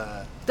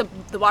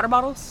 The water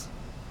bottles.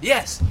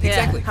 Yes,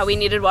 exactly. How we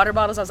needed water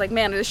bottles. I was like,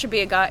 man, this should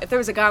be a guy. If there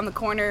was a guy in the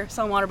corner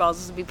selling water bottles,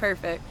 this would be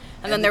perfect.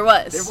 And then there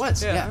was. There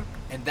was, yeah.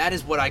 And that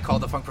is what I call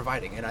the funk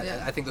providing. And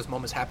I think those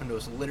moments happen to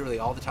us literally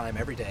all the time,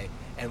 every day.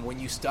 And when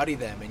you study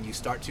them and you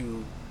start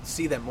to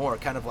see them more,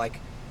 kind of like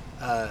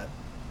a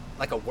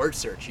word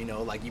search, you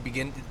know, like you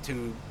begin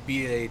to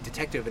be a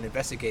detective and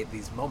investigate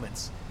these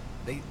moments,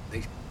 they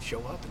show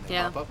up and they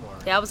pop up more.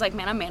 Yeah, I was like,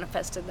 man, I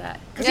manifested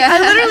that. Because I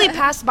literally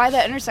passed by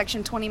that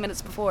intersection 20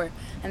 minutes before,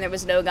 and there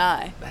was no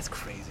guy. That's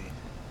crazy.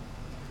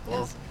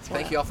 Well,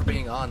 thank you all for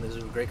being on. This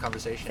was a great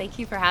conversation. Thank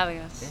you for having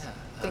us. Yeah.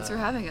 Thanks for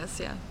having us,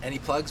 yeah. Any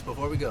plugs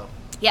before we go?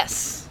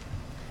 Yes.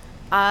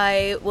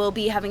 I will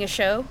be having a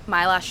show,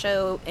 my last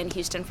show in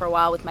Houston for a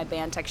while with my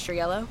band Texture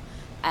Yellow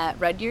at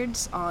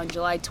Rudyard's on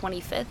July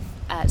 25th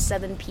at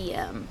 7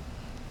 p.m.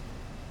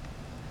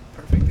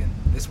 Perfect. And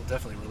this will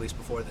definitely release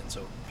before then,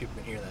 so people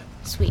can hear that.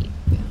 Sweet.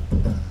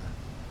 Yeah.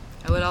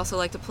 I would also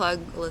like to plug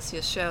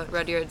Alicia's show at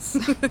Rudyard's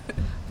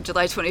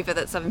July 25th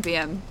at 7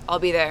 p.m. I'll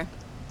be there.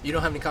 You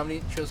don't have any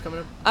comedy shows coming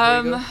up?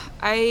 I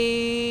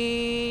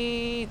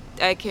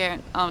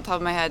can't, on the top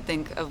of my head,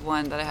 think of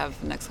one that I have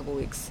the next couple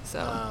weeks. So.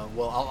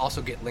 Well, I'll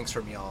also get links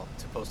from y'all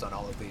to post on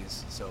all of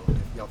these. So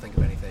if y'all think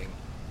of anything,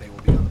 they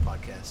will be on the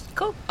podcast.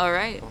 Cool. All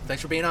right. Well,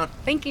 thanks for being on.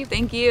 Thank you.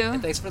 Thank you.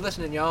 And thanks for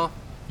listening, y'all.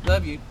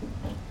 Love you.